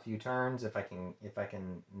a few turns. If I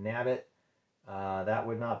can nab it, that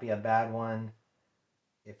would not be a bad one.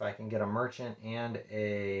 If I can get a merchant and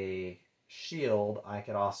a shield, I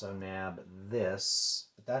could also nab this,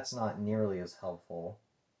 but that's not nearly as helpful.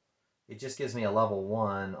 It just gives me a level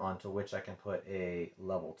 1 onto which I can put a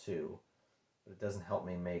level 2. But it doesn't help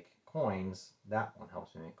me make coins. That one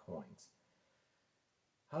helps me make coins.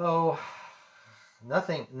 Oh,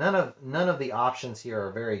 none of the options here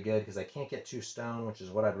are very good because I can't get 2 stone, which is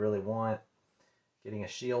what I'd really want. Getting a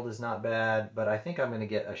shield is not bad, but I think I'm going to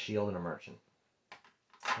get a shield and a merchant.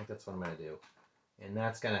 I think that's what I'm going to do. And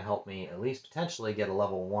that's going to help me at least potentially get a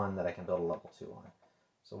level 1 that I can build a level 2 on.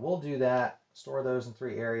 So we'll do that. Store those in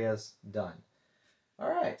 3 areas. Done. All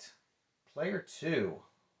right. Player 2.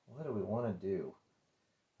 What do we want to do?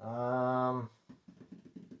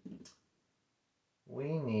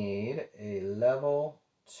 We need a level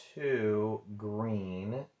 2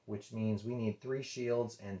 green, which means we need 3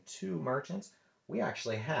 shields and 2 merchants. We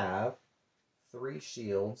actually have 3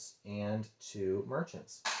 shields and 2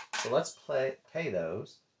 merchants. So let's pay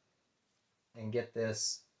those and get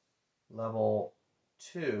this level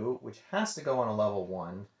 2, which has to go on a level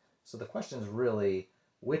 1. So the question is really,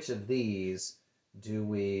 which of these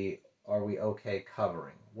are we okay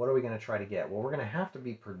covering? What are we going to try to get? Well, we're going to have to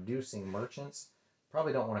be producing merchants.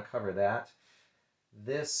 Probably don't want to cover that.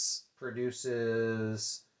 This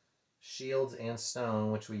produces shields and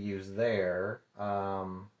stone, which we use there.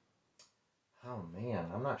 Oh man,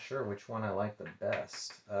 I'm not sure which one I like the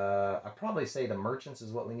best. I'd probably say the merchants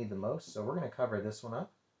is what we need the most, so we're going to cover this one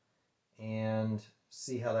up and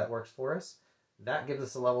see how that works for us. That gives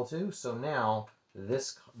us a level 2, so now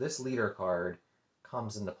this leader card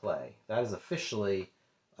comes into play. That is officially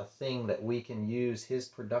a thing that we can use his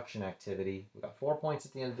production activity. We got 4 points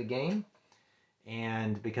at the end of the game,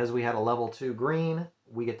 and because we had a level 2 green,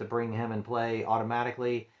 we get to bring him in play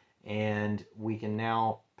automatically, and we can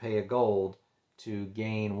now pay a gold to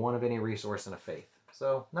gain 1 of any resource and a faith.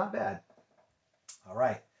 So not bad. All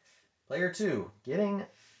right, player 2, getting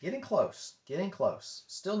close, getting close.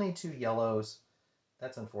 Still need 2 yellows.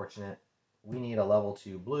 That's unfortunate. We need a level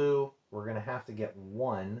 2 blue. We're gonna have to get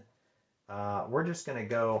 1. We're just gonna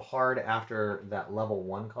go hard after that level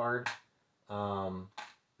 1 card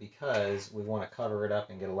because we want to cover it up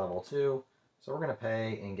and get a level 2. So we're gonna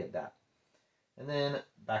pay and get that. And then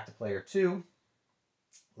back to player 2.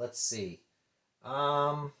 Let's see.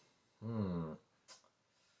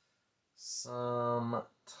 Some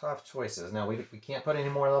tough choices. Now, we can't put any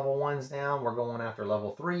more level 1s down. We're going after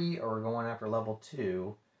level 3 or we're going after level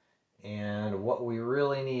 2. And what we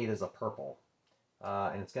really need is a purple.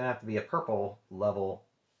 And it's going to have to be a purple level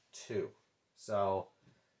 2. So,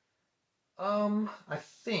 I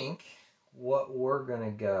think what we're going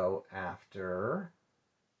to go after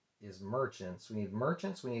is merchants. We need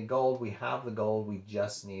merchants. We need gold. We have the gold. We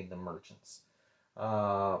just need the merchants.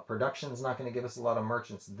 Production is not going to give us a lot of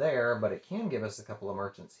merchants there, but it can give us a couple of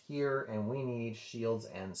merchants here, and we need shields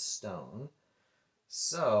and stone.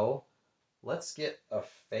 So let's get a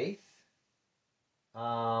faith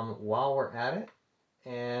while we're at it,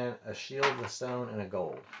 and a shield, a stone, and a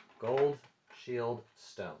gold. Gold, shield,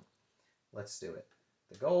 stone. Let's do it.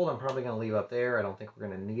 The gold I'm probably going to leave up there. I don't think we're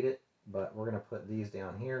going to need it, but we're going to put these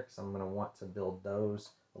down here because I'm going to want to build those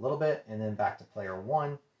a little bit, and then back to player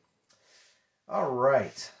 1. All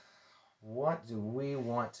right, what do we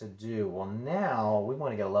want to do? Well, now we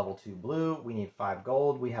want to get a level 2 blue. We need 5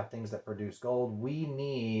 gold. We have things that produce gold. We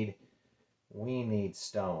need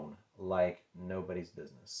stone like nobody's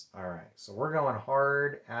business. All right, so we're going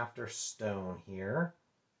hard after stone here.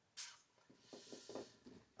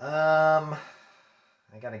 I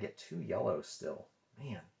got to get 2 yellows still.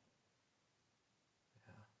 Man.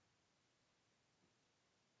 Yeah.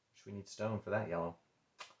 Wish we need stone for that yellow.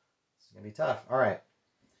 It's gonna be tough. All right.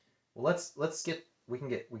 Well, let's get. We can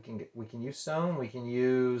use stone. We can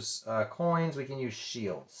use coins. We can use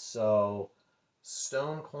shields. So,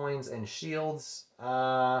 stone, coins, and shields.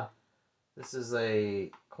 This is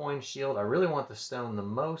a coin shield. I really want the stone the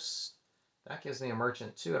most. That gives me a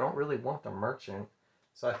merchant too. I don't really want the merchant,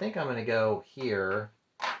 so I think I'm gonna go here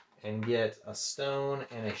and get a stone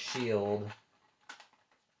and a shield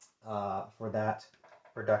for that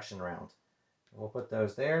production round. We'll put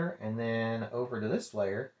those there, and then over to this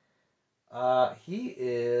player. He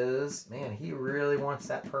really wants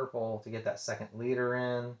that purple to get that second leader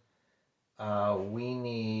in. We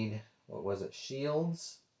need, what was it,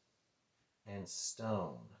 shields and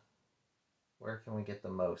stone. Where can we get the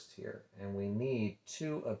most here? And we need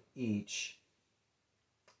 2 of each.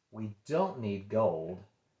 We don't need gold.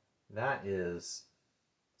 That is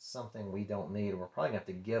something we don't need. We're probably going to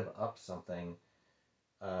have to give up something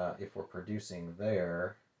if we're producing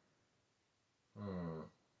there.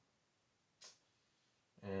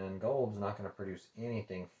 And gold's not going to produce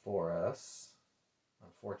anything for us,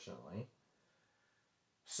 unfortunately.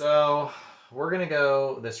 So we're going to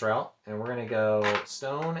go this route, and we're going to go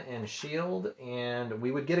stone and shield, and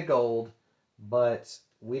we would get a gold, but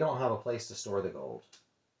we don't have a place to store the gold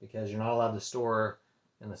because you're not allowed to store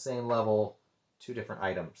in the same level two different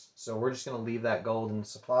items. So we're just going to leave that gold in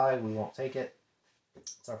supply. We won't take it.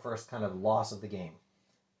 It's our first kind of loss of the game.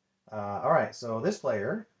 All right, so this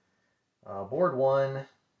player, board one,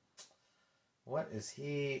 what does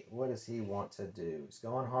he want to do? He's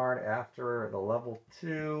going hard after the level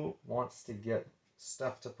 2, wants to get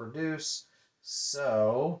stuff to produce.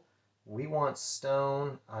 So we want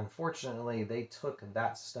stone. Unfortunately, they took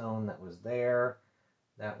that stone that was there.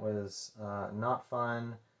 That was not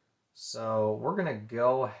fun. So we're going to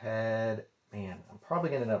go ahead. Man, I'm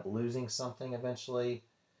probably going to end up losing something eventually.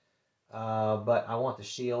 But I want the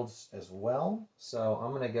shields as well. So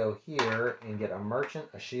I'm going to go here and get a merchant,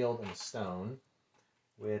 a shield, and a stone,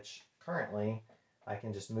 which currently I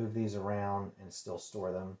can just move these around and still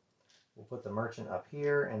store them. We'll put the merchant up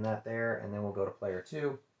here and that there, and then we'll go to player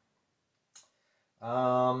 2.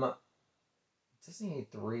 Does he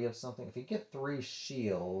need 3 of something? If he get 3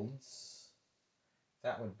 shields,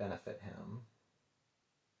 that would benefit him.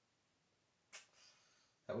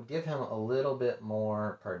 That would give him a little bit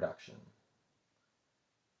more production.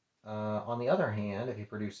 On the other hand, if he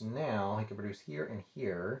produced now, he could produce here and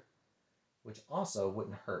here, which also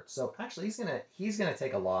wouldn't hurt. So actually, he's gonna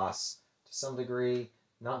take a loss to some degree,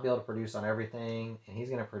 not be able to produce on everything, and he's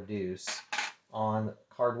gonna produce on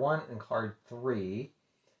card 1 and card 3,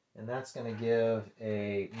 and that's gonna give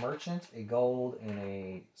a merchant, a gold, and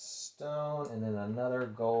a stone, and then another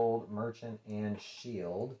gold, merchant, and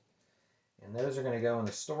shield. And those are gonna go in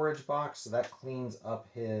the storage box, so that cleans up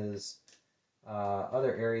his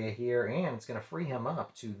other area here, and it's gonna free him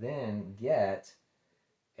up to then get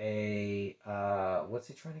a, what's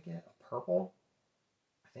he trying to get? A purple?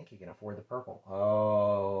 I think he can afford the purple.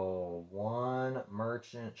 Oh, 1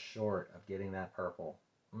 merchant short of getting that purple.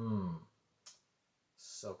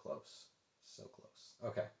 So close. So close.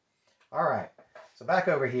 Okay. All right. So back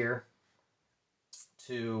over here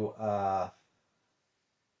to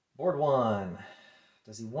board 1.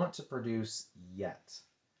 Does he want to produce yet?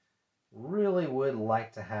 Really would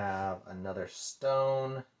like to have another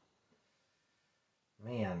stone.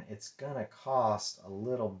 Man, it's gonna cost a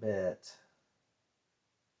little bit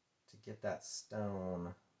to get that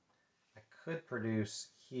stone. I could produce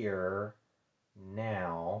here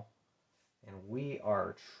now, and we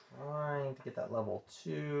are trying to get that level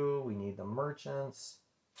 2. We need the merchants.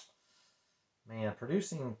 Man,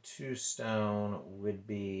 producing 2 stone would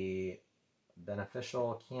be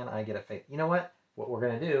beneficial. Can I get a faith? You know what? What we're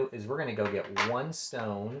gonna do is we're gonna go get 1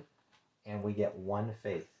 stone, and we get 1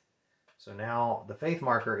 faith. So now the faith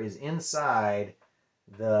marker is inside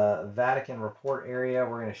the Vatican report area.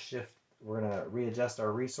 We're going to readjust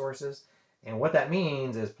our resources. And what that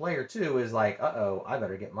means is player 2 is like, uh-oh, I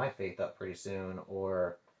better get my faith up pretty soon,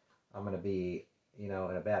 or I'm going to be, in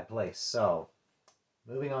a bad place. So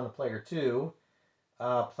moving on to player 2.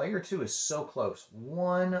 Player 2 is so close.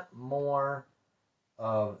 1 more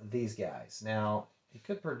of these guys. Now, he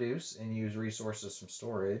could produce and use resources from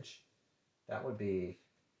storage. That would be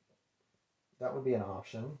an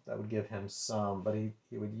option. That would give him some, but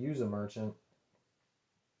he would use a merchant.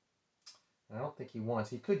 I don't think he wants.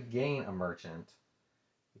 He could gain a merchant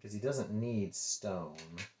because he doesn't need stone.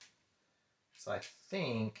 So I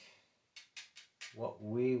think what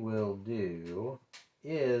we will do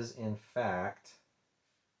is, in fact,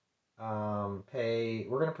 pay.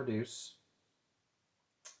 We're going to produce,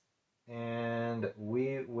 and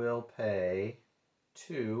we will pay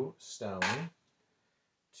 2 stone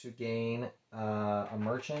to gain a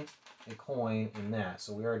merchant, a coin, and that.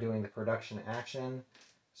 So we are doing the production action,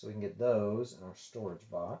 so we can get those in our storage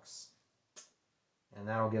box. And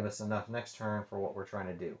that'll give us enough next turn for what we're trying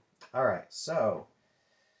to do. All right, so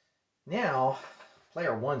now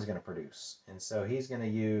player 1's going to produce. And so he's going to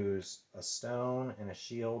use a stone and a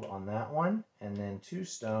shield on that one, and then 2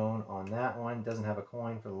 stone on that one. Doesn't have a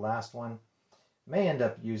coin for the last one. May end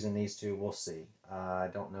up using these 2. We'll see. I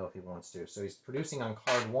don't know if he wants to. So he's producing on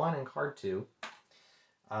card 1 and card 2.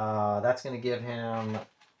 That's going to give him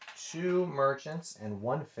 2 merchants and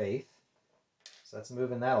 1 faith. So that's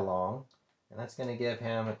moving that along. And that's going to give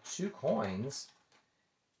him 2 coins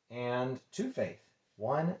and 2 faith.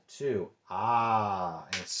 1, 2.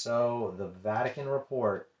 And so the Vatican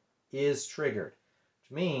report is triggered,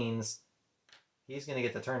 which means he's going to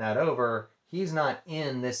get to turn that over. He's not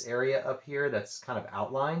in this area up here that's kind of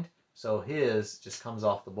outlined, so his just comes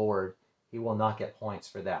off the board. He will not get points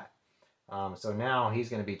for that. So now he's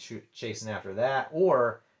going to be chasing after that,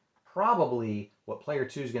 or probably what player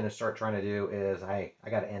two is going to start trying to do is, hey, I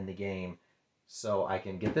got to end the game so I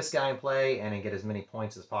can get this guy in play and then get as many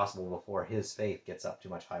points as possible before his faith gets up too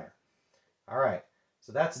much higher. All right,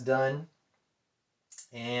 so that's done.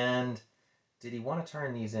 And did he want to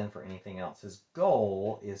turn these in for anything else? His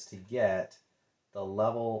goal is to get the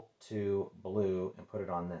level 2 blue and put it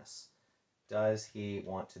on this. Does he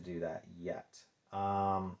want to do that yet?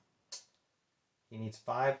 He needs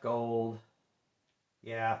 5 gold.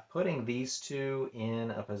 Yeah, putting these two in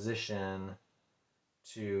a position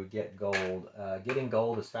to get gold, getting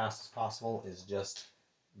gold as fast as possible is just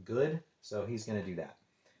good, so he's going to do that.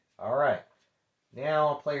 All right,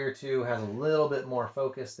 now player 2 has a little bit more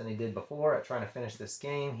focus than he did before at trying to finish this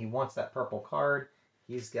game. He wants that purple card.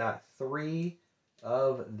 He's got 3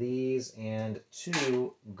 of these and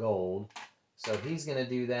 2 gold, so he's going to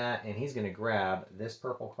do that, and he's going to grab this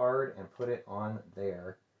purple card and put it on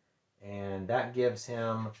there. And that gives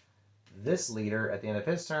him this leader at the end of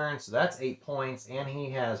his turn. So that's 8 points. And he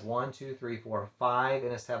has 1, 2, 3, 4, 5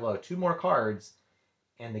 in his tableau. 2 more cards,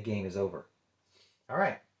 and the game is over. All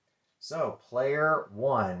right. So player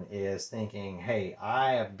 1 is thinking, hey,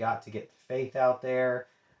 I have got to get faith out there.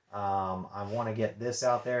 I want to get this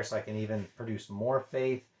out there so I can even produce more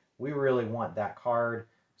faith. We really want that card.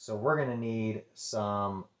 So we're going to need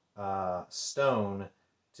some stone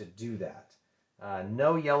to do that.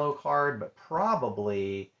 No yellow card, but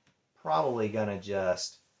probably gonna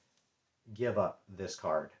just give up this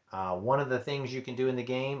card. One of the things you can do in the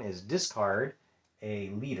game is discard a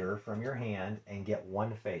leader from your hand and get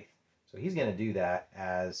 1 faith. So he's gonna do that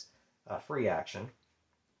as a free action,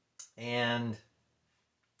 and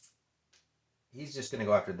he's just gonna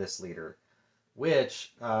go after this leader,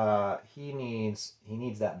 which he needs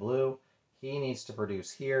that blue. He needs to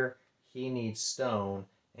produce here. He needs stone.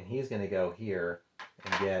 And he's going to go here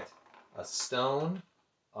and get a stone,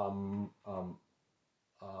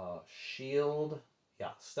 shield,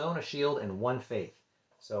 stone, a shield, and 1 faith.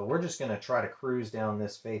 So we're just going to try to cruise down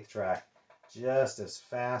this faith track just as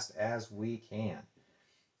fast as we can.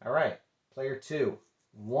 All right, player 2,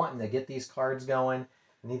 wanting to get these cards going,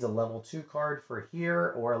 needs a level 2 card for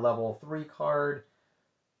here or a level 3 card.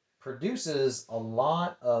 Produces a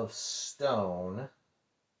lot of stone,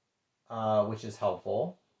 which is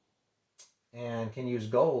helpful. And can use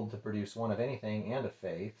gold to produce 1 of anything and a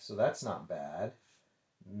faith, so that's not bad.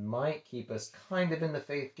 Might keep us kind of in the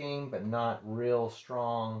faith game, but not real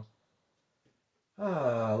strong.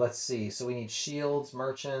 Let's see. So we need shields,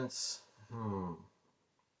 merchants. So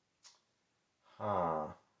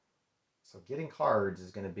getting cards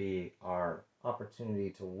is going to be our opportunity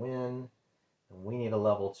to win. And we need a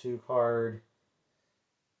level 2 card.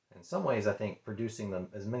 In some ways, I think producing them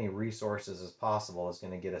as many resources as possible is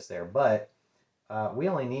going to get us there. But we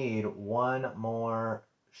only need 1 more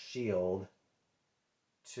shield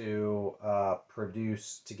to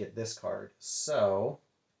produce to get this card. So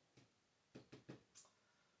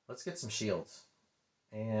let's get some shields.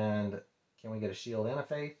 And can we get a shield and a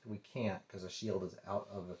faith? We can't because a shield is out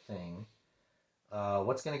of the thing.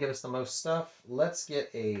 What's going to give us the most stuff? Let's get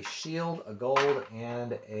a shield, a gold,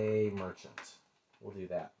 and a merchant. We'll do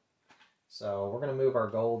that. So we're going to move our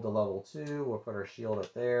gold to level 2. We'll put our shield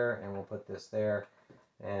up there, and we'll put this there.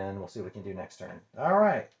 And we'll see what we can do next turn. All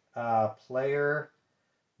right. Player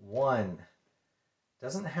 1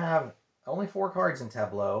 doesn't have only 4 cards in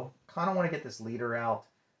tableau. Kind of want to get this leader out.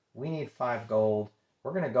 We need 5 gold.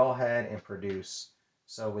 We're going to go ahead and produce.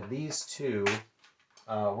 So with these 2,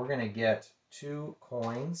 we're going to get 2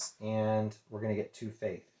 coins, and we're going to get 2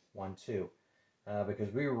 faith. 1, 2.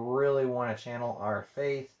 Because we really want to channel our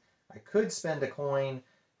faith. I could spend a coin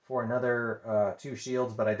for another 2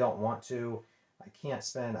 shields, but I don't want to. I can't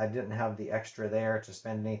spend, I didn't have the extra there to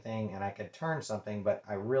spend anything, and I could turn something, but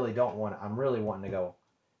I really don't want, I'm really wanting to go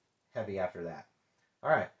heavy after that. All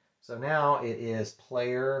right, so now it is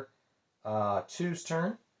player 2's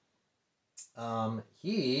turn.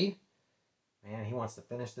 He wants to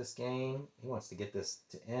finish this game. He wants to get this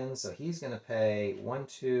to end, so he's going to pay 1,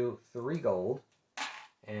 2, 3 gold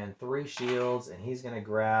and 3 shields, and he's going to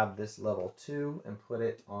grab this level 2 and put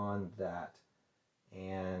it on that.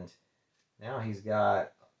 And now he's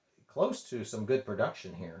got close to some good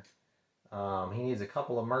production here. He needs a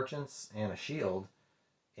couple of merchants and a shield,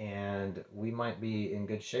 and we might be in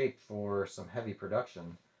good shape for some heavy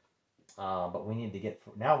production. But we need to get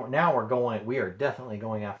now we're going. We are definitely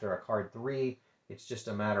going after a card 3. It's just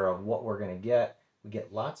a matter of what we're going to get. We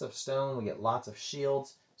get lots of stone. We get lots of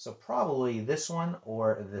shields. So probably this one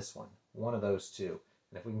or this one. One of those 2.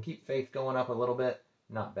 And if we can keep faith going up a little bit,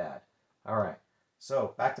 not bad. All right.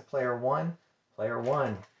 So back to player 1. Player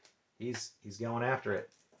 1, he's going after it.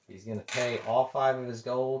 He's going to pay all 5 of his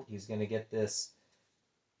gold. He's going to get this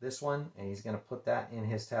one, and he's going to put that in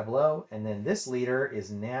his tableau. And then this leader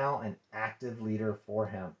is now an active leader for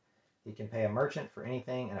him. He can pay a merchant for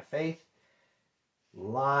anything and a faith.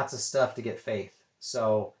 Lots of stuff to get faith.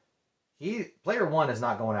 So player 1 is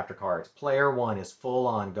not going after cards. Player 1 is full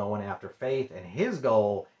on going after faith, and his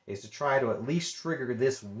goal is to try to at least trigger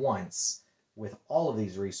this once with all of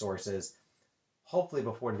these resources, hopefully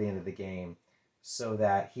before the end of the game, so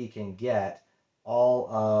that he can get all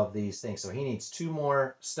of these things. So he needs 2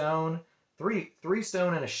 more stone, three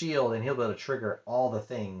stone and a shield, and he'll be able to trigger all the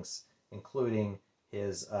things, including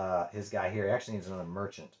his guy here. He actually needs another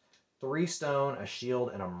merchant. 3 stone, a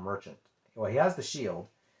shield, and a merchant. Well, he has the shield.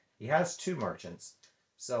 He has 2 merchants.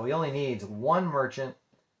 So he only needs 1 merchant,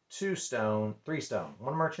 2 stone, 3 stone.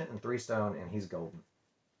 1 merchant and 3 stone, and he's golden.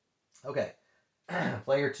 Okay.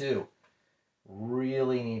 Player 2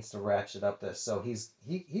 really needs to ratchet up this. So he's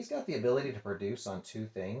got the ability to produce on 2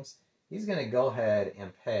 things. He's going to go ahead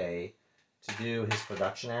and pay to do his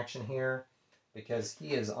production action here because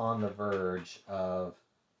he is on the verge of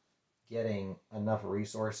getting enough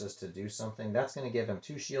resources to do something. That's going to give him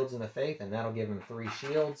 2 shields and a faith, and that'll give him 3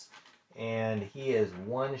 shields. And he is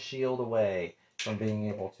 1 shield away from being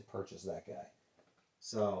able to purchase that guy.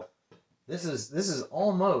 So this is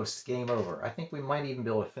almost game over. I think we might even be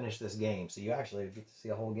able to finish this game. So you actually get to see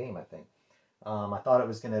a whole game, I think. I thought it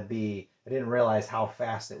was going to be, I didn't realize how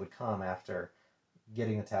fast it would come after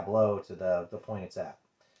getting the tableau to the point it's at.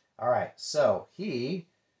 All right, so he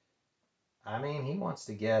wants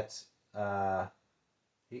to get,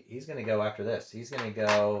 he's going to go after this. He's going to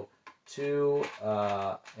go 2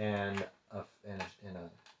 and a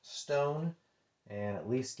stone, and at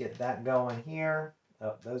least get that going here.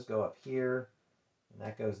 Oh, those go up here, and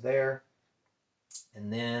that goes there.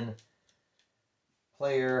 And then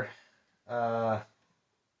player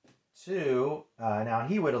 2, now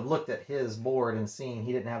he would have looked at his board and seen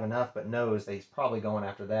he didn't have enough, but knows that he's probably going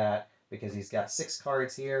after that because he's got 6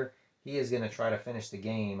 cards here. He is going to try to finish the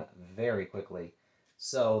game very quickly.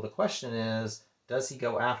 So the question is, does he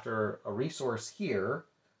go after a resource here,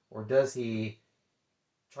 or does he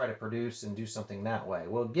try to produce and do something that way?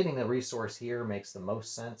 Well, getting the resource here makes the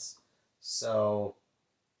most sense. So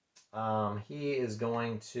he is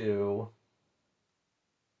going to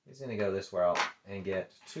go this route and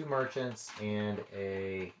get 2 merchants and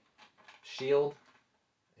a shield,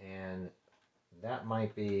 and that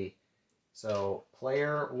might be, so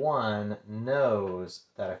player 1 knows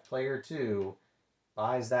that if player 2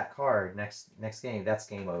 buys that card next game, that's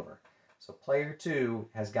game over. So player 2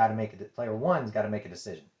 has got to make player 1's got to make a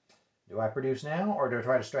decision. Do I produce now, or do I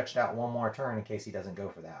try to stretch it out 1 more turn in case he doesn't go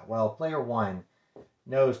for that? Well, player 1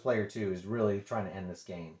 knows player 2 is really trying to end this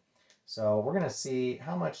game. So we're going to see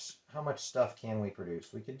how much stuff can we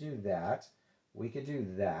produce. We could do that. We could do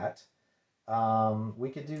that. We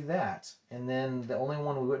could do that. And then the only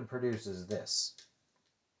one we wouldn't produce is this,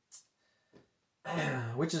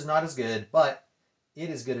 which is not as good, but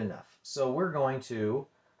it is good enough. So we're going to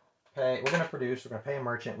pay, we're going to produce, we're going to pay a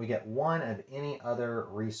merchant. We get 1 of any other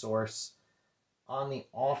resource. On the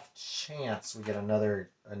off chance we get another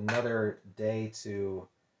day to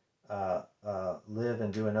live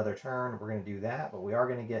and do another turn, we're going to do that, but we are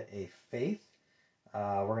going to get a faith.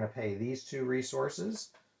 We're going to pay these 2 resources,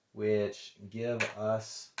 which give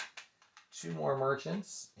us 2 more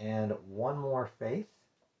merchants and 1 more faith.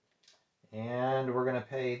 And we're going to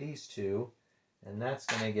pay these 2, and that's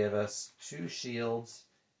going to give us 2 shields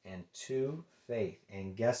and 2 faith.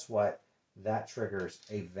 And guess what? That triggers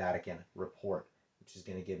a Vatican report, which is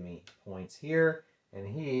going to give me points here, and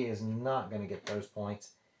he is not going to get those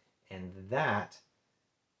points. And that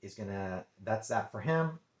is that's that for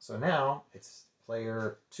him. So now it's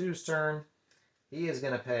player 2's turn. He is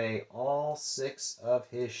going to pay all 6 of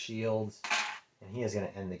his shields, and he is going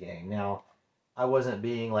to end the game. Now, I wasn't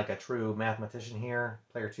being like a true mathematician here.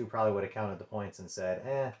 Player 2 probably would have counted the points and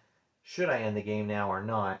said, should I end the game now or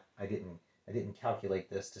not? I didn't calculate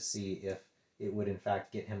this to see if it would in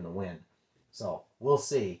fact get him the win. So we'll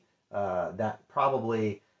see. That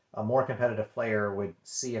probably a more competitive player would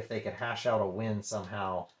see if they could hash out a win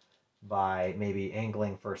somehow by maybe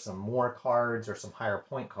angling for some more cards or some higher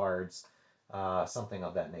point cards, something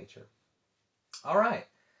of that nature. All right.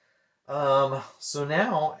 So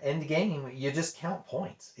now, end game, you just count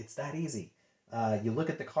points. It's that easy. You look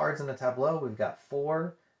at the cards in the tableau. We've got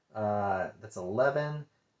 4. That's 11,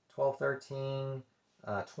 12, 13,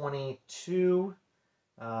 22,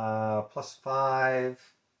 plus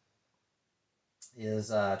 5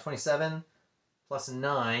 is 27, plus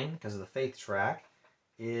 9, because of the faith track,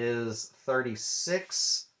 is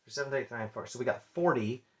 36, 37, 39, 40. So we got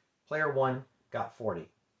 40 Player 1 got 40.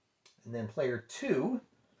 And then player 2,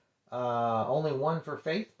 only 1 for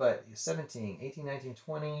Faith, but 17, 18, 19,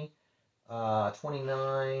 20,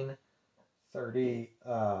 29, 30,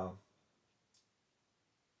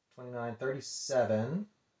 29, 37,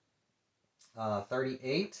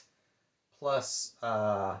 38, plus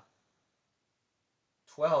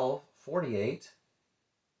 12, 48,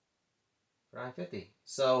 50.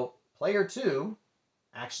 So player 2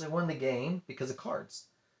 actually won the game because of cards.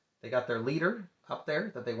 They got their leader up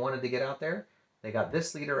there that they wanted to get out there. They got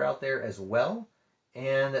this leader out there as well.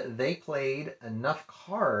 And they played enough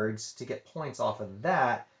cards to get points off of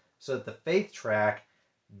that so that the Faith track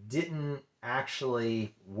didn't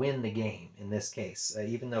actually win the game in this case.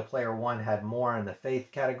 Even though player 1 had more in the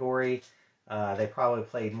Faith category, they probably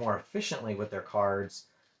played more efficiently with their cards,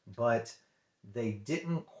 but they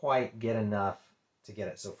didn't quite get enough to get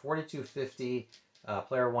it. So 42.50,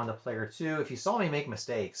 player 1 to player 2. If you saw me make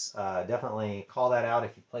mistakes, definitely call that out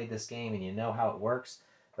if you played this game and you know how it works.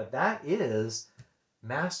 But that is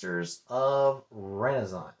Masters of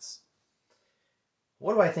Renaissance.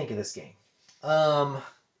 What do I think of this game?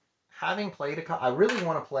 Having played I really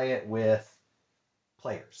want to play it with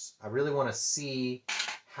players. I really want to see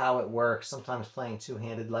how it works. Sometimes playing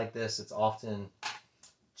two-handed like this, it's often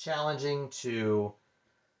challenging to,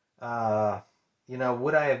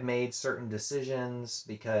 would I have made certain decisions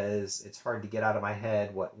because it's hard to get out of my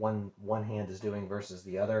head what one hand is doing versus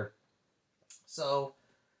the other. So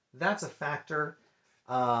that's a factor.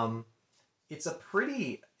 It's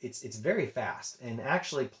very fast, and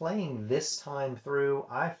actually playing this time through,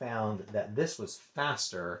 I found that this was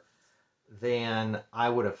faster than I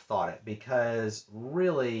would have thought it, because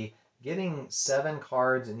really getting 7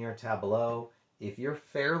 cards in your tableau, if you're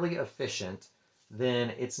fairly efficient,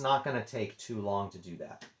 then it's not going to take too long to do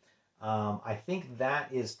that. I think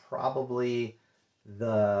that is probably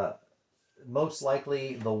most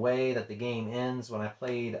likely the way that the game ends. When I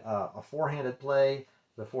played a 4-handed play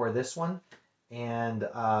before this one, and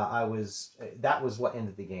that was what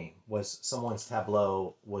ended the game, was someone's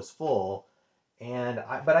tableau was full.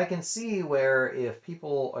 But I can see where if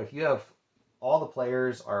you have all the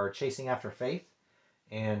players are chasing after Faith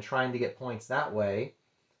and trying to get points that way,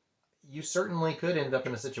 you certainly could end up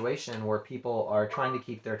in a situation where people are trying to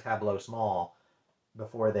keep their tableau small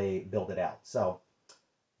before they build it out. So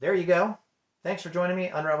there you go. Thanks for joining me,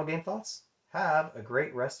 Unraveled Game Thoughts. Have a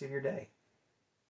great rest of your day.